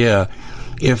good idea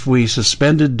if we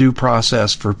suspended due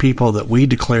process for people that we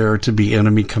declare to be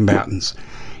enemy combatants.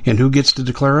 And who gets to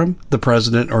declare them? The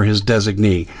president or his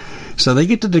designee. So they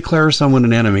get to declare someone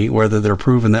an enemy, whether they're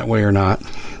proven that way or not.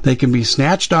 They can be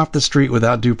snatched off the street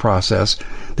without due process.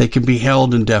 They can be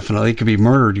held indefinitely. They can be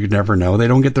murdered. You never know. They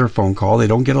don't get their phone call. They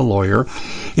don't get a lawyer.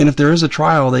 And if there is a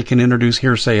trial, they can introduce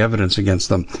hearsay evidence against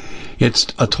them. It's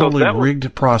a totally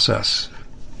rigged process.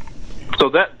 So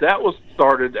that was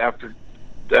started after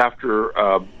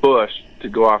Bush to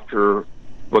go after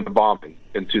the bombing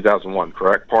in 2001,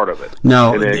 correct? Part of it.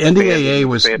 No, the NDAA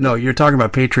was... No, you're talking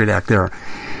about Patriot Act there.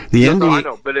 No, I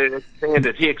know, but it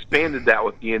expanded. He expanded that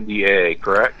with the NDAA,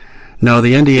 correct? No,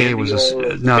 the NDAA was...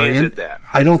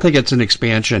 I don't think it's an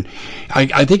expansion.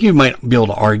 I think you might be able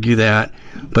to argue that,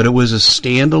 but it was a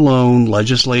standalone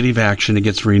legislative action. It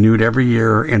gets renewed every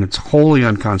year, and it's wholly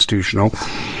unconstitutional.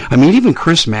 I mean, even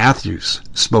Chris Matthews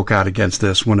spoke out against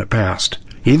this when it passed.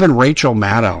 Even Rachel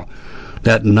Maddow,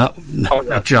 that nut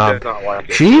job,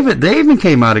 they even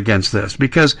came out against this,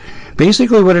 because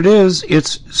basically what it is,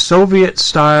 it's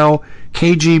Soviet-style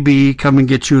KGB come and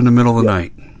get you in the middle of the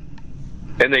night.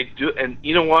 And they do, and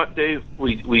you know what, Dave?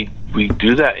 We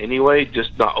do that anyway,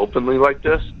 just not openly like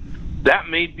this. That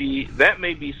may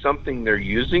be something they're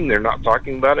using. They're not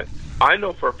talking about it. I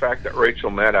know for a fact that Rachel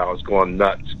Maddow is going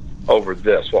nuts over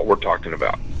this, what we're talking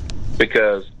about,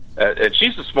 because and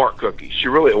she's a smart cookie. She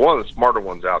really one of the smarter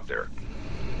ones out there.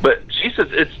 But she says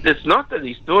it's not that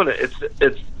he's doing it.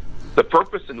 It's the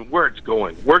purpose and where it's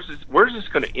going. Where's this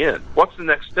going to end? What's the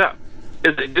next step?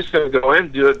 Is it just going to go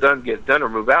in, do it, done, get done, or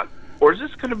move out? Or is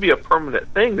this going to be a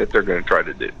permanent thing that they're going to try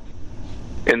to do?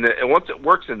 And once it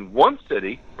works in one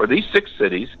city, or these 6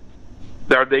 cities,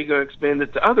 are they going to expand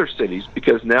it to other cities?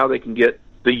 Because now they can get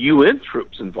the UN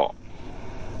troops involved.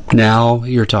 Now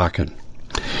you're talking.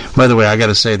 By the way, I got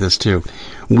to say this too.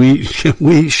 We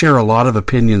share a lot of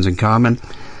opinions in common,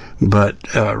 but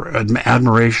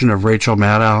admiration of Rachel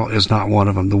Maddow is not one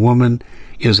of them. The woman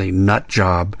is a nut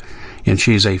job, and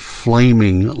she's a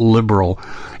flaming liberal.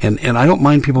 And I don't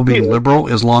mind people being liberal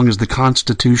as long as the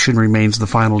Constitution remains the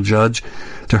final judge.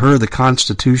 To her, the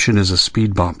Constitution is a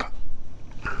speed bump.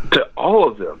 To all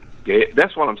of them.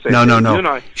 That's what I'm saying.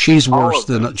 No. She's worse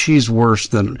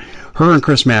than her and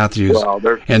Chris Matthews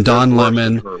and Don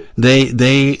Lemon.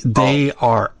 They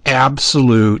are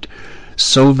absolute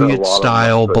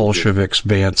Soviet-style Bolsheviks,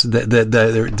 Vance.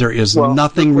 There is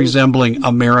nothing resembling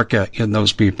America in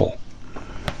those people.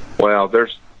 Well,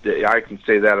 I can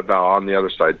say that about on the other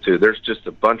side too. There's just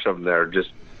a bunch of them that are just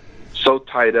so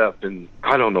tied up, and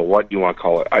I don't know what you want to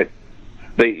call it. I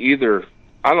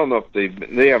don't know if they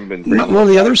haven't been. Well,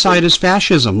 the other side is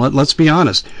fascism. Let's be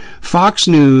honest. Fox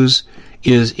News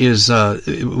is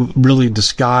really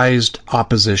disguised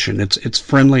opposition. It's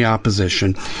friendly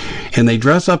opposition, and they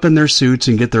dress up in their suits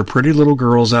and get their pretty little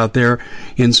girls out there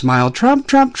and smile, Trump,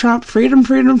 Trump, Trump, freedom,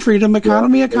 freedom, freedom,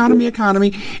 economy, economy,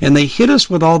 economy, and they hit us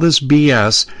with all this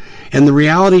BS. And the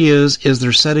reality is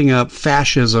they're setting up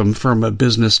fascism from a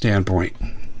business standpoint.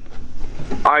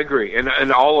 I agree,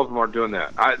 and all of them are doing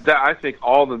that. I think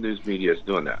all the news media is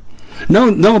doing that.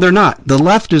 No, they're not. The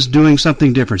left is doing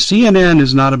something different. CNN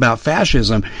is not about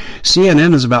fascism.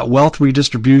 CNN is about wealth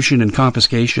redistribution and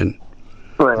confiscation.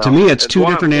 Well, to me, it's two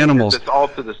different animals. It's all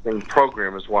to the same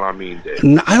program is what I mean, Dave.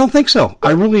 No, I don't think so.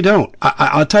 I really don't.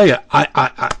 I'll tell you.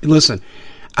 I listen.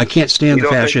 I can't stand the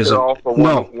fascism. All for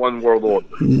one world order.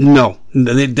 No,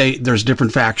 there's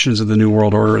different factions of the New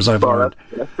World Order, as I've learned.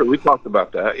 That's true. We talked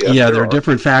about that. Yeah, there are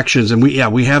different factions, and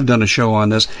we have done a show on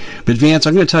this. But Vance,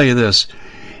 I'm going to tell you this: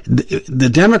 the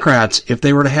Democrats, if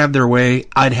they were to have their way,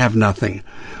 I'd have nothing.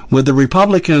 With the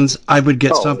Republicans, I would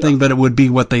get something, but it would be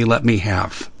what they let me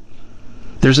have.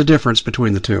 There's a difference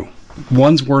between the two.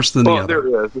 One's worse than the other.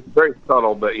 There is. It's very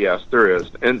subtle, but yes, there is.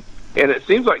 And it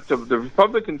seems like the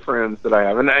Republican friends that I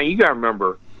have, and you got to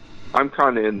remember, I'm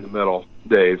kind of in the middle,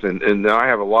 Dave, and I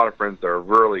have a lot of friends that are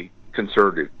really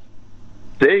conservative.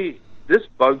 This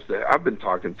bugs them. I've been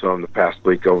talking to them the past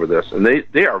week over this, and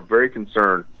they are very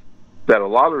concerned that a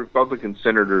lot of Republican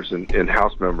senators and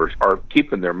House members are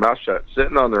keeping their mouth shut,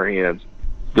 sitting on their hands,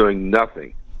 doing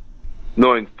nothing,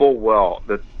 knowing full well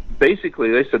that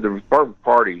basically they said the Republican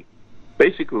Party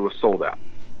basically was sold out.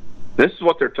 This is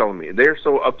what they're telling me. They're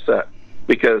so upset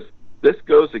because this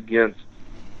goes against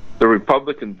the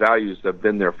Republican values that have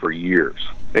been there for years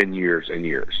and years and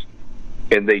years.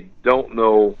 And they don't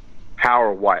know how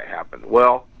or why it happened.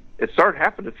 Well, it started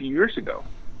happening a few years ago.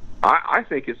 I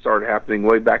think it started happening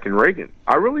way back in Reagan.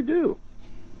 I really do.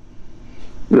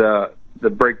 The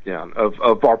breakdown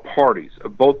of our parties,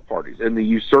 of both parties, and the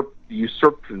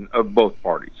usurpation of both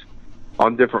parties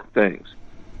on different things.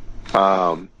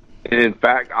 And in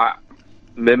fact,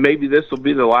 maybe this will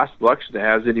be the last election that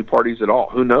has any parties at all.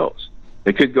 Who knows?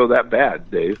 It could go that bad,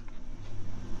 Dave,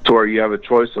 to where you have a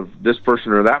choice of this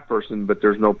person or that person, but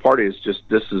there's no party. It's just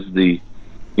this is the,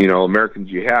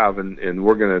 Americans you have, and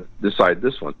we're going to decide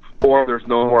this one. Or there's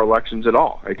no more elections at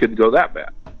all. It could go that bad.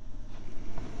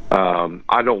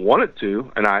 I don't want it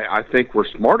to, and I think we're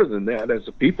smarter than that as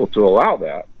a people to allow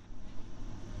that.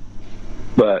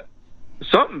 But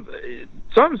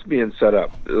something's being set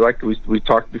up, like we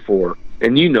talked before,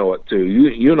 and you know it too.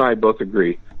 You and I both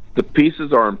agree. The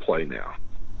pieces are in play now,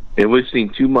 and we've seen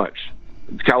too much.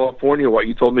 California, what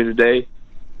you told me today,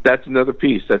 that's another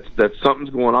piece. That's something's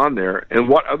going on there. And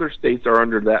what other states are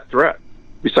under that threat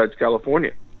besides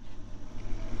California?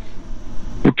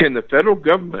 Can the federal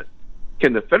government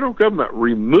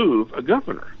remove a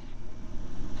governor?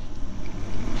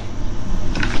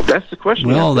 That's the question.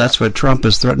 Well, that's what Trump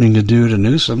is threatening to do to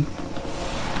Newsom.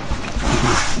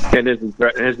 And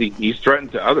he's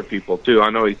threatened to other people too.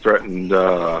 I know he threatened.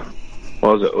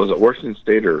 Was it Washington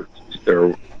State or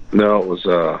no? It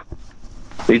was.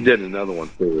 He did another one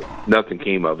too. Nothing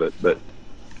came of it. But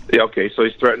yeah, okay, so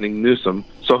he's threatening Newsom.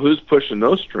 So who's pushing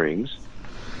those strings?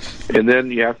 And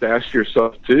then you have to ask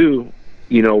yourself too.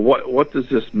 What does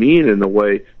this mean in the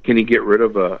way? Can he get rid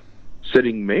of a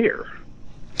sitting mayor?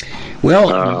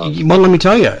 Well, let me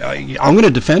tell you, I'm going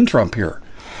to defend Trump here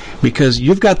because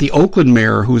you've got the Oakland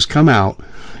mayor who's come out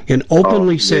and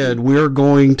openly said we're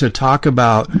going to talk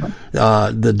about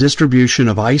the distribution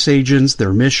of ICE agents,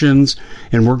 their missions,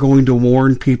 and we're going to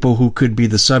warn people who could be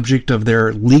the subject of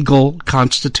their legal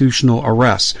constitutional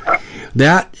arrests.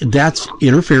 That's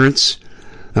interference.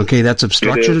 Okay, that's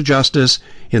obstruction of justice,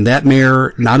 and that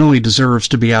mayor not only deserves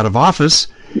to be out of office,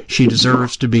 she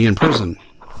deserves to be in prison.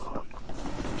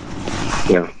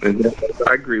 Yeah, and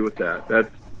I agree with that.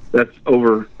 That's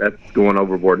going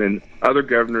overboard. And other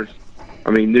governors,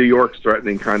 New York's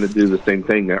threatening kind of do the same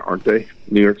thing, aren't they?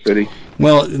 New York City.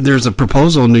 Well, there's a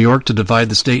proposal in New York to divide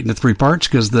the state into three parts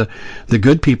because the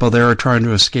good people there are trying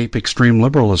to escape extreme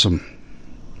liberalism.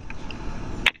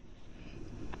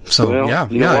 So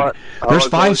yeah. There's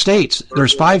five states.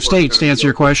 There's 5 states, to answer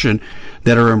your question,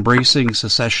 that are embracing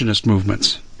secessionist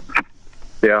movements.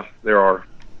 Yeah, there are.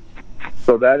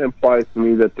 So that implies to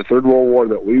me that the Third World War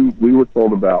that we were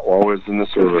told about while I was in the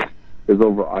service is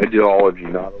over ideology,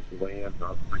 not over land.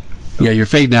 Yeah, you're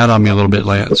fading out on me a little bit,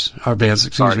 Vance.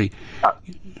 Excuse me.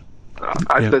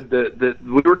 I said that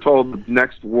we were told the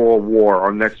next World War,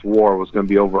 our next war, was going to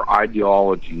be over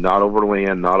ideology, not over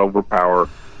land, not over power.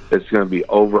 It's going to be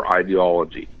over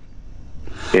ideology.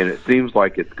 And it seems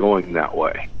like it's going that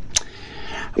way.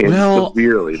 And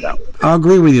severely that way. I'll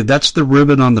agree with you. That's the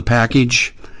ribbon on the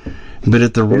package. But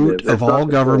at the root of all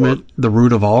government, the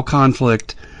root of all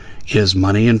conflict is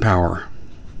money and power.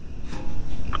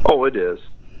 Oh, it is.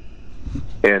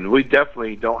 And we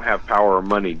definitely don't have power or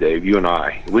money, Dave, you and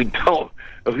I. We don't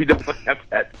have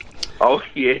that. Oh,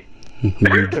 yeah.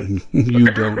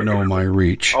 You don't know my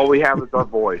reach. All we have is our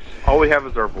voice. All we have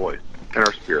is our voice and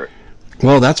our spirit.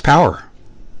 Well, that's power.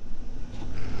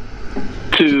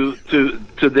 To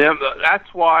them,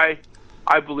 that's why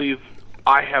I believe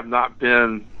I have not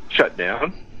been shut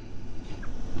down,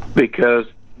 because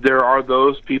there are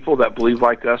those people that believe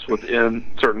like us within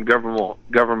certain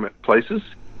government places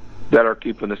that are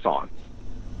keeping us on.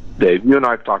 Dave, you and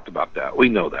I have talked about that. We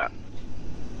know that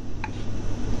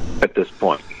at this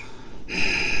point.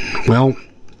 Well,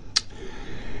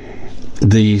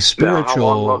 the spiritual...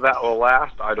 Now, how long that will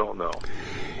last, I don't know.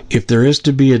 If there is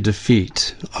to be a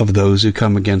defeat of those who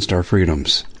come against our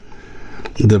freedoms,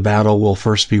 the battle will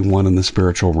first be won in the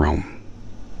spiritual realm,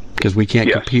 because we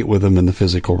can't compete with them in the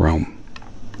physical realm.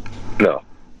 No.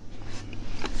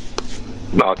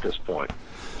 Not at this point.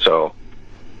 So,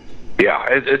 yeah,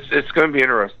 it's going to be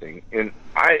interesting. And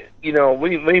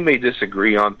we may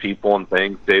disagree on people and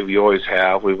things, Dave. We always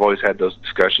have. We've always had those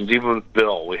discussions. Even with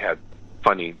Bill, we had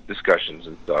funny discussions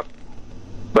and stuff.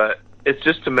 But it's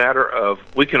just a matter of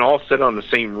we can all sit on the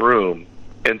same room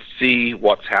and see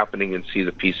what's happening and see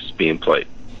the pieces being played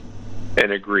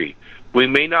and agree. We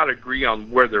may not agree on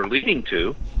where they're leading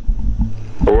to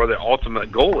or where the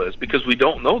ultimate goal is, because we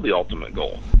don't know the ultimate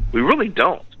goal. We really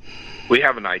don't. We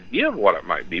have an idea of what it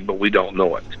might be, but we don't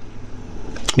know it.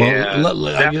 Well,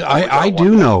 I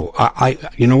do know.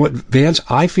 You know what, Vance?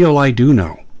 I feel I do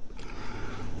know.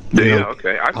 Yeah,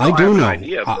 okay. I do know.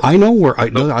 Idea, I know where. I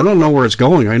don't know where it's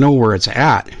going. I know where it's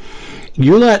at.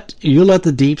 You let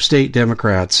the deep state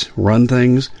Democrats run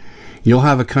things, you'll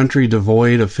have a country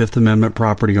devoid of Fifth Amendment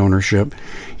property ownership.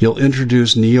 You'll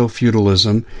introduce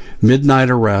neo-feudalism, midnight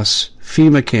arrests,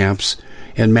 FEMA camps,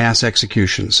 and mass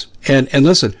executions. And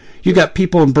listen, you got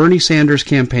people in Bernie Sanders'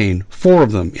 campaign, 4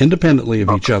 of them, independently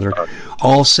of each other,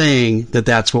 all saying that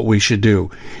that's what we should do.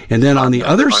 And then on the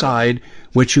other side,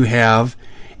 what you have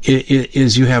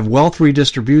is you have wealth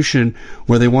redistribution,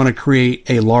 where they want to create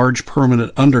a large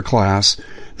permanent underclass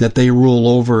that they rule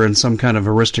over in some kind of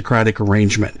aristocratic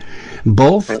arrangement.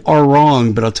 Both are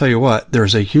wrong, but I'll tell you what,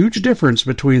 there's a huge difference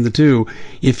between the two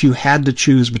if you had to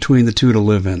choose between the two to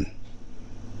live in.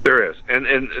 There is.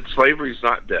 And slavery's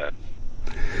not dead.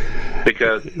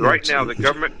 Because right now the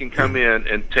government can come in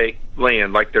and take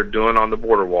land like they're doing on the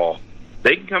border wall.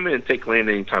 They can come in and take land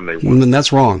anytime they want. And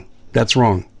that's wrong. That's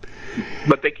wrong.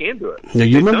 But they can do it. Now,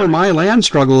 you remember my land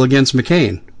struggle against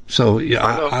McCain. So yeah,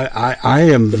 I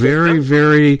am very,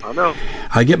 very... I know.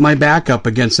 I get my back up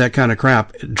against that kind of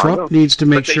crap. Trump needs to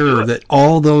make sure that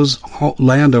all those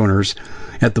landowners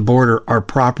at the border are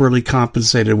properly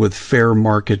compensated with fair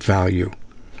market value.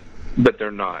 But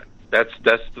they're not. That's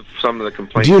some of the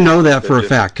complaints. Do you know that for a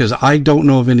fact? Because I don't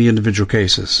know of any individual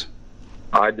cases.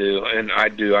 I do.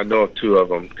 I know of 2 of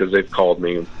them, because they've called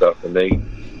me and stuff, and they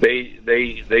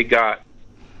got,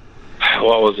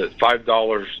 what was it,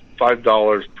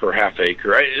 $5 per half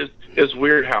acre. It's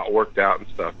weird how it worked out and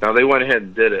stuff. Now they went ahead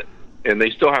and did it, and they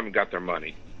still haven't got their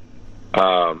money.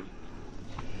 So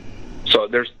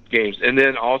there's games, and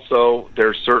then also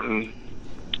there's certain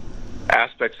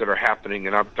aspects that are happening,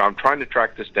 and I'm trying to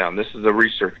track this down. This is a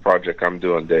research project I'm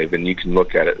doing, Dave, and you can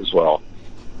look at it as well.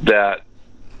 That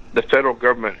the federal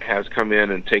government has come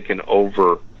in and taken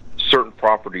over certain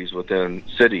properties within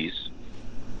cities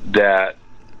that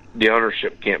the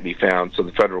ownership can't be found, so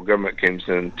the federal government comes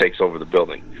in and takes over the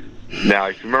building. Now,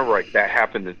 if you remember right, that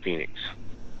happened in Phoenix.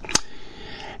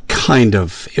 Kind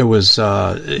of. It was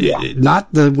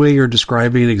not the way you're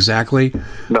describing it exactly,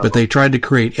 but they tried to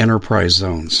create enterprise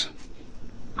zones.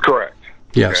 Correct.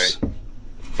 Yes. Okay.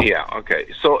 Yeah, okay.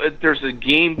 So there's a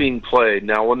game being played.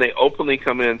 Now, when they openly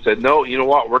come in and said, no, you know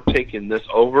what, we're taking this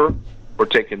over, we're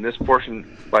taking this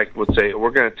portion, like would say,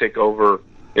 we're going to take over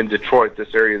in Detroit,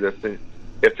 this area.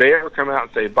 If they ever come out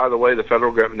and say, by the way, the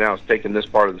federal government now is taking this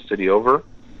part of the city over,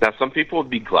 now some people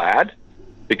would be glad,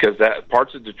 because that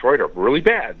parts of Detroit are really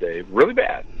bad, Dave, really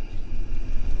bad.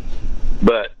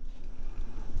 But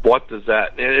what does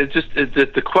that? And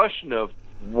it's the question of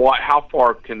how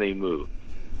far can they move?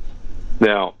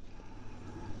 Now,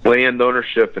 land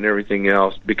ownership and everything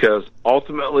else, because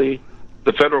ultimately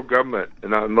the federal government,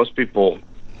 and most people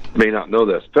may not know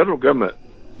this, federal government,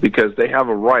 because they have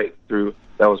a right through,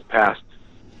 that was passed,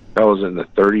 that was in the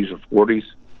 30s or 40s,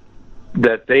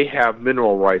 that they have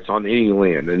mineral rights on any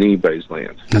land, and anybody's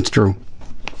land. That's true.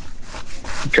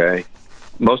 Okay.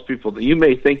 Most people, you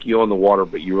may think you own the water,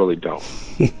 but you really don't.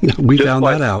 We found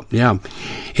that out, yeah.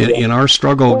 In our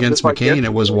struggle against McCain,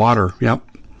 it was water, yep.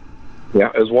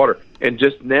 Yeah, it was water. And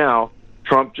just now,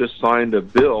 Trump just signed a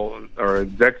bill or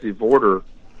executive order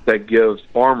that gives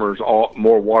farmers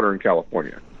more water in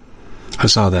California. I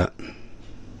saw that.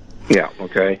 Yeah,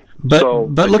 okay. But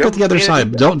look at the other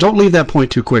side. Don't leave that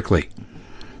point too quickly.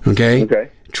 Okay? Okay.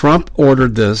 Trump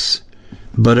ordered this,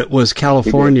 but it was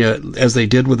California, as they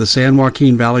did with the San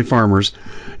Joaquin Valley farmers,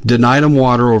 denied them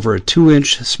water over a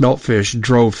 2-inch smelt fish,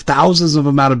 drove thousands of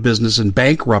them out of business and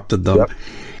bankrupted them. Yep.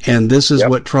 And this is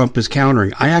what Trump is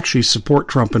countering. I actually support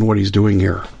Trump in what he's doing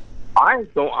here. I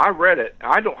read it.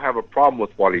 I don't have a problem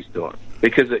with what he's doing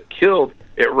because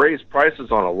it raised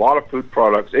prices on a lot of food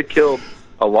products. It killed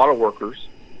a lot of workers.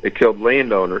 It killed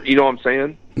landowners. You know what I'm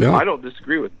saying? Yeah. I don't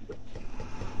disagree with it.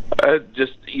 It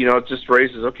just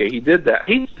raises, okay, he did that.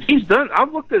 He's done,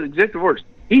 I've looked at executive orders.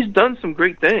 He's done some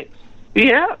great things. He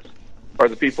has. Or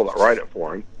the people that write it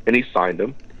for him, and he signed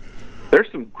them. There's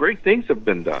some great things have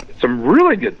been done. Some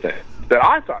really good things that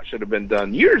I thought should have been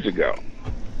done years ago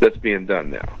that's being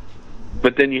done now.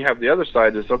 But then you have the other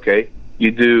side is, okay,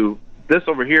 you do this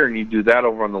over here and you do that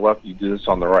over on the left, you do this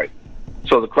on the right.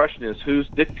 So the question is, who's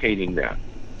dictating that?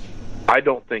 I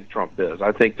don't think Trump is.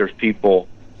 I think there's people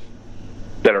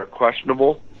that are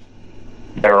questionable,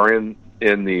 that are in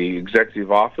the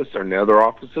executive office or in the other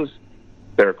offices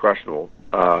that are questionable.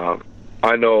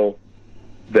 I know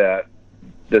that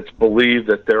it's believed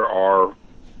that there are,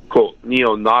 quote,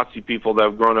 neo-Nazi people that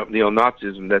have grown up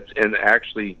neo-Nazism that's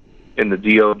actually in the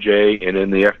DOJ and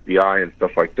in the FBI and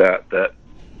stuff like that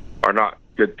are not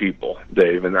good people,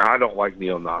 Dave. And I don't like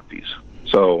neo-Nazis.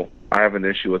 So I have an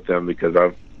issue with them because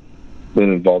I've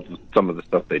been involved with some of the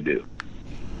stuff they do.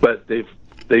 But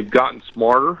they've gotten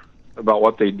smarter about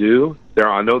what they do.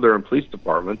 I know they're in police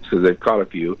departments because they've caught a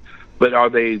few. But are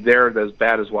they there as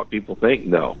bad as what people think?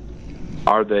 No.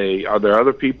 Are there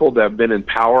other people that have been in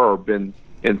power or been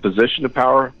in position of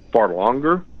power far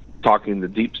longer, talking the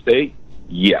deep state?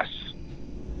 Yes.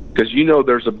 Because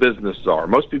there's a business czar.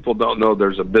 Most people don't know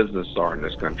there's a business czar in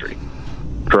this country.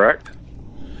 Correct?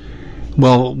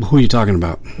 Well, who are you talking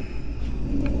about?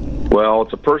 Well,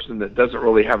 it's a person that doesn't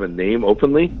really have a name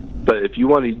openly, but if you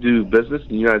want to do business in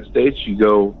the United States, you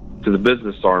go to the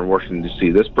business czar in Washington,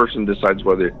 D.C. This person decides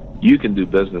whether you can do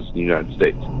business in the United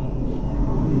States.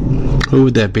 Who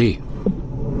would that be?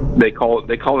 They call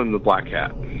him the Black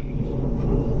Hat.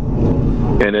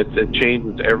 And it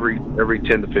changes every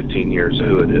 10 to 15 years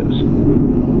who it is.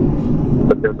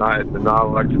 But they're not an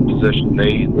elected position.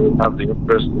 They have the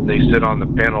interest, and they sit on the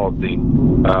panel of the,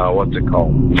 what's it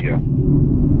called? Yeah.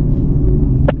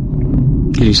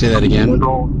 Can you say that again?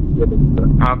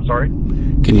 I'm sorry?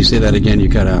 Can you say that again? You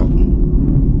cut out.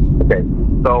 Okay.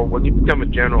 So when you become a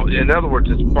general, in other words,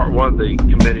 it's one of the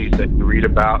committees that you read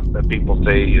about that people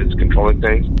say is controlling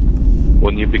things.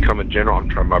 When you become a general, I'm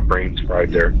trying, my brain's fried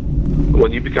there.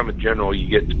 When you become a general, you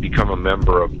get to become a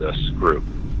member of this group.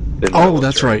 Oh,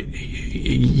 that's right.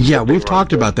 Yeah, we've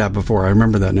talked about that before. I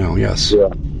remember that now, yes.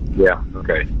 Yeah,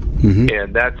 okay. Mm-hmm.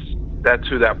 And that's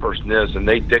who that person is, and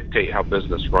they dictate how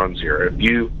business runs here.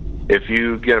 If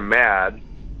you get them mad,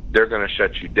 they're going to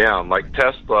shut you down. Like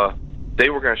Tesla, they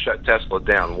were going to shut Tesla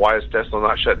down. Why is Tesla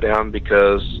not shut down?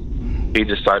 Because he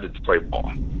decided to play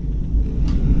ball.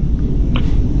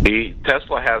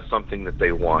 Tesla has something that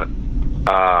they want.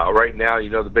 Right now,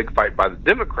 the big fight by the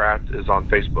Democrats is on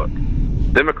Facebook.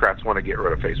 Democrats want to get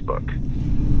rid of Facebook.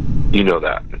 You know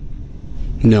that?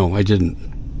 No, I didn't.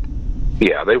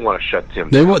 Yeah, they want to shut him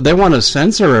down. They want to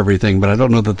censor everything, but I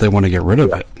don't know that they want to get rid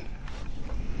of it.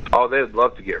 Oh, they'd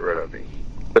love to get rid of him,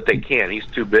 but they can't. He's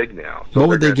too big now. So what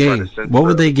would they gain? What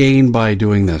would they gain by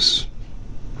doing this?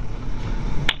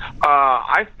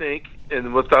 I think,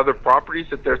 and with other properties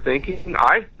that they're thinking,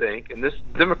 I think, and this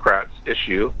Democrats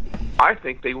issue, I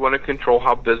think they want to control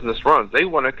how business runs. They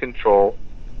want to control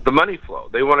the money flow.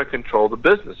 They want to control the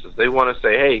businesses. They want to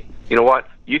say, hey, you know what?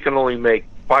 You can only make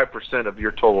 5% of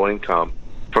your total income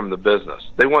from the business.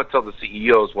 They want to tell the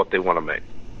CEOs what they want to make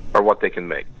or what they can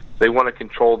make. They want to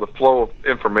control the flow of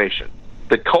information.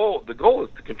 The goal is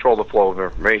to control the flow of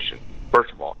information,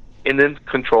 first of all, and then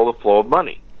control the flow of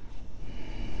money.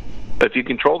 If you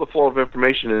control the flow of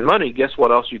information and money, guess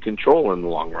what else you control in the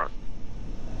long run?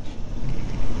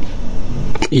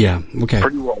 Yeah, okay.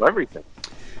 Pretty well everything.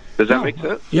 Does that make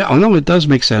sense? Yeah, I know it does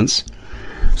make sense.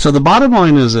 So the bottom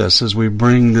line is this, as we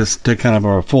bring this to kind of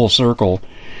a full circle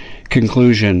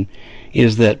conclusion,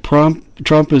 is that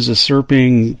Trump is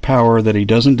usurping power that he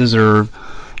doesn't deserve.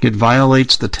 It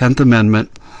violates the 10th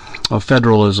Amendment. of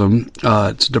federalism.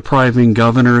 It's depriving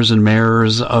governors and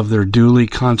mayors of their duly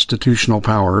constitutional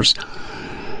powers.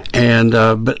 And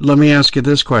but let me ask you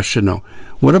this question, though.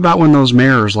 What about when those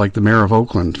mayors, like the mayor of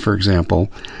Oakland, for example,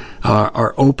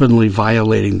 are openly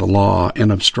violating the law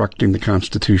and obstructing the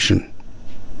Constitution?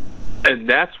 And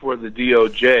that's where the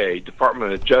DOJ,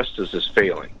 Department of Justice, is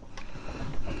failing.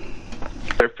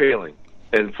 They're failing.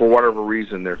 And for whatever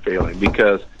reason, they're failing.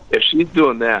 Because if she's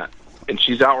doing that and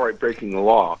she's outright breaking the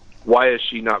law, why is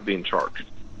she not being charged?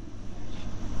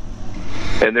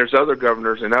 And there's other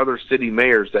governors and other city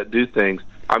mayors that do things.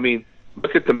 I mean,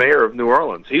 look at the mayor of New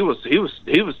Orleans. He was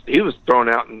thrown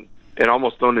out and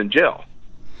almost thrown in jail.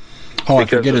 Oh, I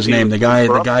forget his name. The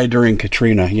guy during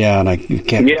Katrina. Yeah, and I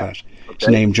can't. Gosh, his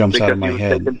name jumps out of my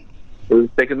head. He was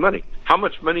taking money. How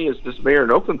much money is this mayor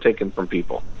in Oakland taking from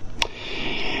people?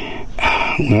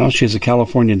 Well, she's a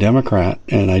California Democrat,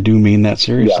 and I do mean that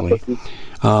seriously.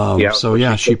 So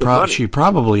yeah, she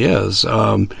probably is.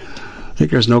 I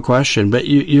think there's no question. But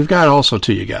you've got also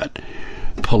too. You got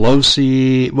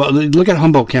Pelosi. Well, look at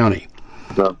Humboldt County.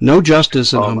 No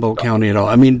justice in Humboldt County at all.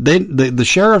 I mean, the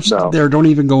sheriffs there don't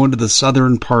even go into the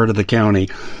southern part of the county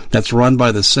that's run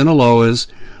by the Sinaloas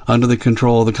under the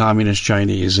control of the Communist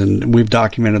Chinese, and we've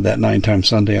documented that 9 Times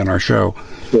Sunday on our show.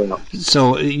 Yeah.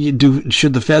 So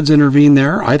should the feds intervene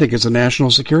there? I think it's a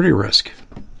national security risk.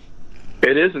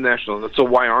 It is a national. So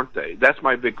why aren't they? That's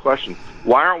my big question.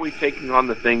 Why aren't we taking on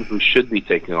the things we should be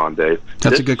taking on, Dave?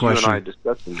 That's a good question. You and I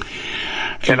discussing this.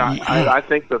 And I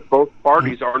think that both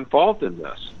parties are involved in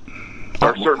this. There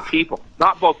are certain people,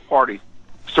 not both parties,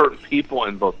 certain people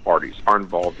in both parties are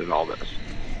involved in all this.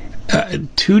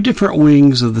 Two different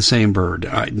wings of the same bird.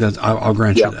 I'll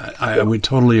grant you that. I would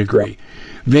totally agree.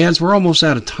 Vance, we're almost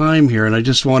out of time here, and I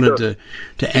just wanted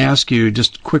to ask you,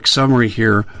 just a quick summary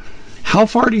here. How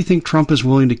far do you think Trump is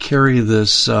willing to carry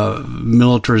this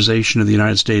militarization of the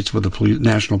United States with the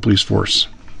national police force?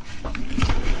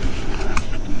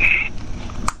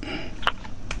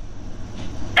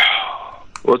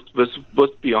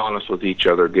 Let's be honest with each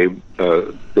other, Dave,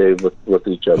 with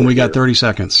each other. And we got 30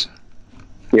 seconds.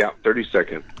 Yeah, 30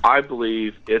 seconds. I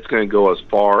believe it's going to go as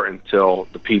far until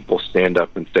the people stand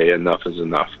up and say enough is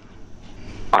enough.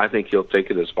 I think he'll take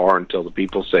it as far until the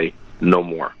people say no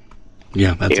more.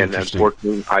 Yeah, that's interesting. And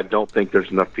unfortunately, I don't think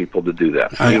there's enough people to do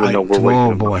that, even though we're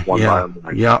waiting for one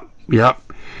by. Yep.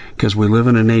 Because we live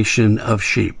in a nation of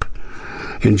sheep.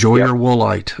 Enjoy your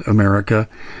woolite, America.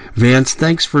 Vance,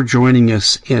 thanks for joining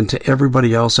us, and to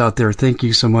everybody else out there, thank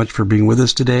you so much for being with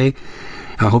us today.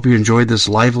 I hope you enjoyed this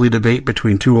lively debate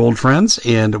between two old friends,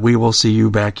 and we will see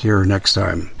you back here next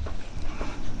time.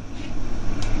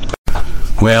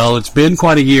 Well, it's been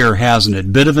quite a year, hasn't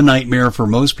it? Bit of a nightmare for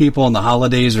most people, and the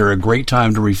holidays are a great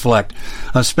time to reflect,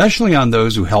 especially on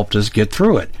those who helped us get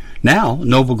through it. Now,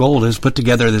 Noble Gold has put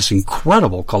together this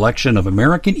incredible collection of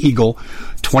American Eagle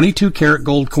 22-karat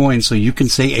gold coins, so you can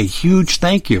say a huge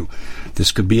thank you.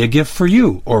 This could be a gift for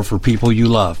you or for people you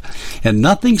love. And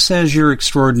nothing says you're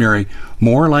extraordinary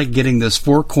more like getting this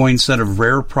 4-coin set of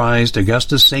rare prized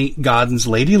Augusta St. Gaudens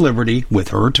Lady Liberty with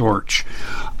her torch.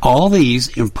 All these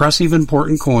impressive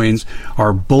important coins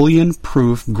are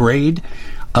bullion-proof grade,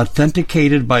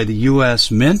 authenticated by the U.S.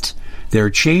 Mint. They're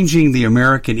changing the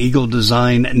American Eagle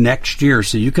design next year,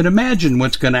 so you can imagine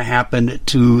what's going to happen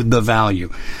to the value.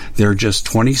 There are just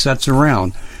 20 sets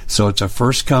around, so it's a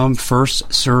first-come,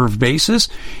 first-served basis.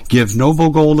 Give Noble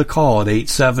Gold a call at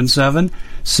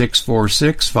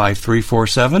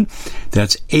 877-646-5347.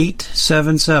 That's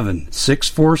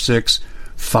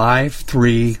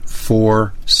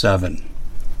 877-646-5347.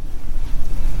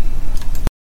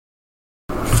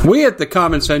 We at the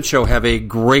Common Sense Show have a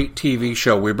great TV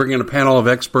show. We bring in a panel of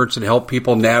experts that help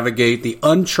people navigate the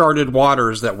uncharted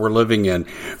waters that we're living in.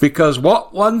 Because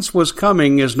what once was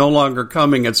coming is no longer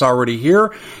coming. It's already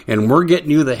here, and we're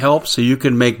getting you the help so you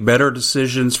can make better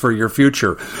decisions for your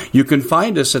future. You can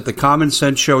find us at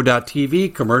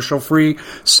thecommonsenseshow.tv, commercial-free,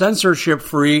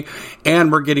 censorship-free,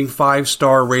 and we're getting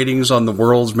 5-star ratings on the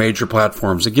world's major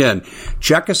platforms. Again,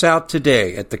 check us out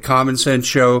today at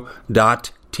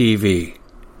thecommonsenseshow.tv.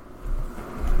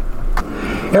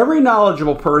 Every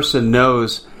knowledgeable person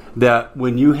knows that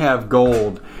when you have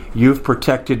gold, you've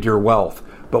protected your wealth.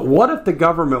 But what if the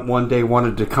government one day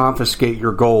wanted to confiscate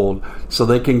your gold so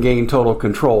they can gain total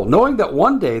control, knowing that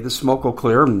one day the smoke will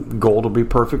clear and gold will be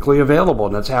perfectly available,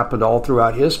 and that's happened all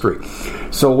throughout history.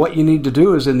 So what you need to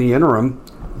do is, in the interim,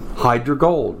 hide your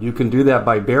gold. You can do that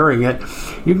by burying it.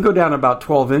 You can go down about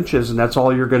 12 inches, and that's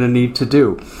all you're going to need to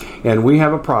do. And we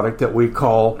have a product that we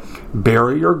call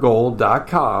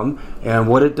buryyourgold.com, and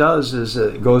what it does is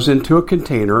it goes into a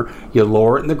container. You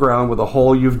lower it in the ground with a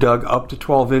hole you've dug up to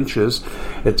 12 inches.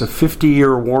 It's a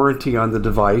 50-year warranty on the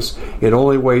device. It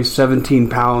only weighs 17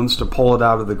 pounds to pull it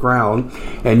out of the ground,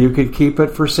 and you can keep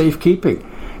it for safekeeping.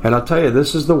 And I'll tell you,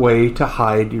 this is the way to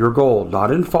hide your gold.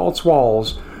 Not in false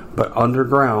walls, but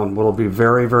underground, will be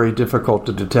very, very difficult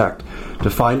to detect. To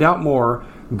find out more,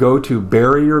 go to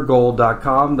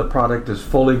buryyourgold.com. The product is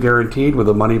fully guaranteed with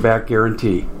a money-back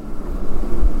guarantee.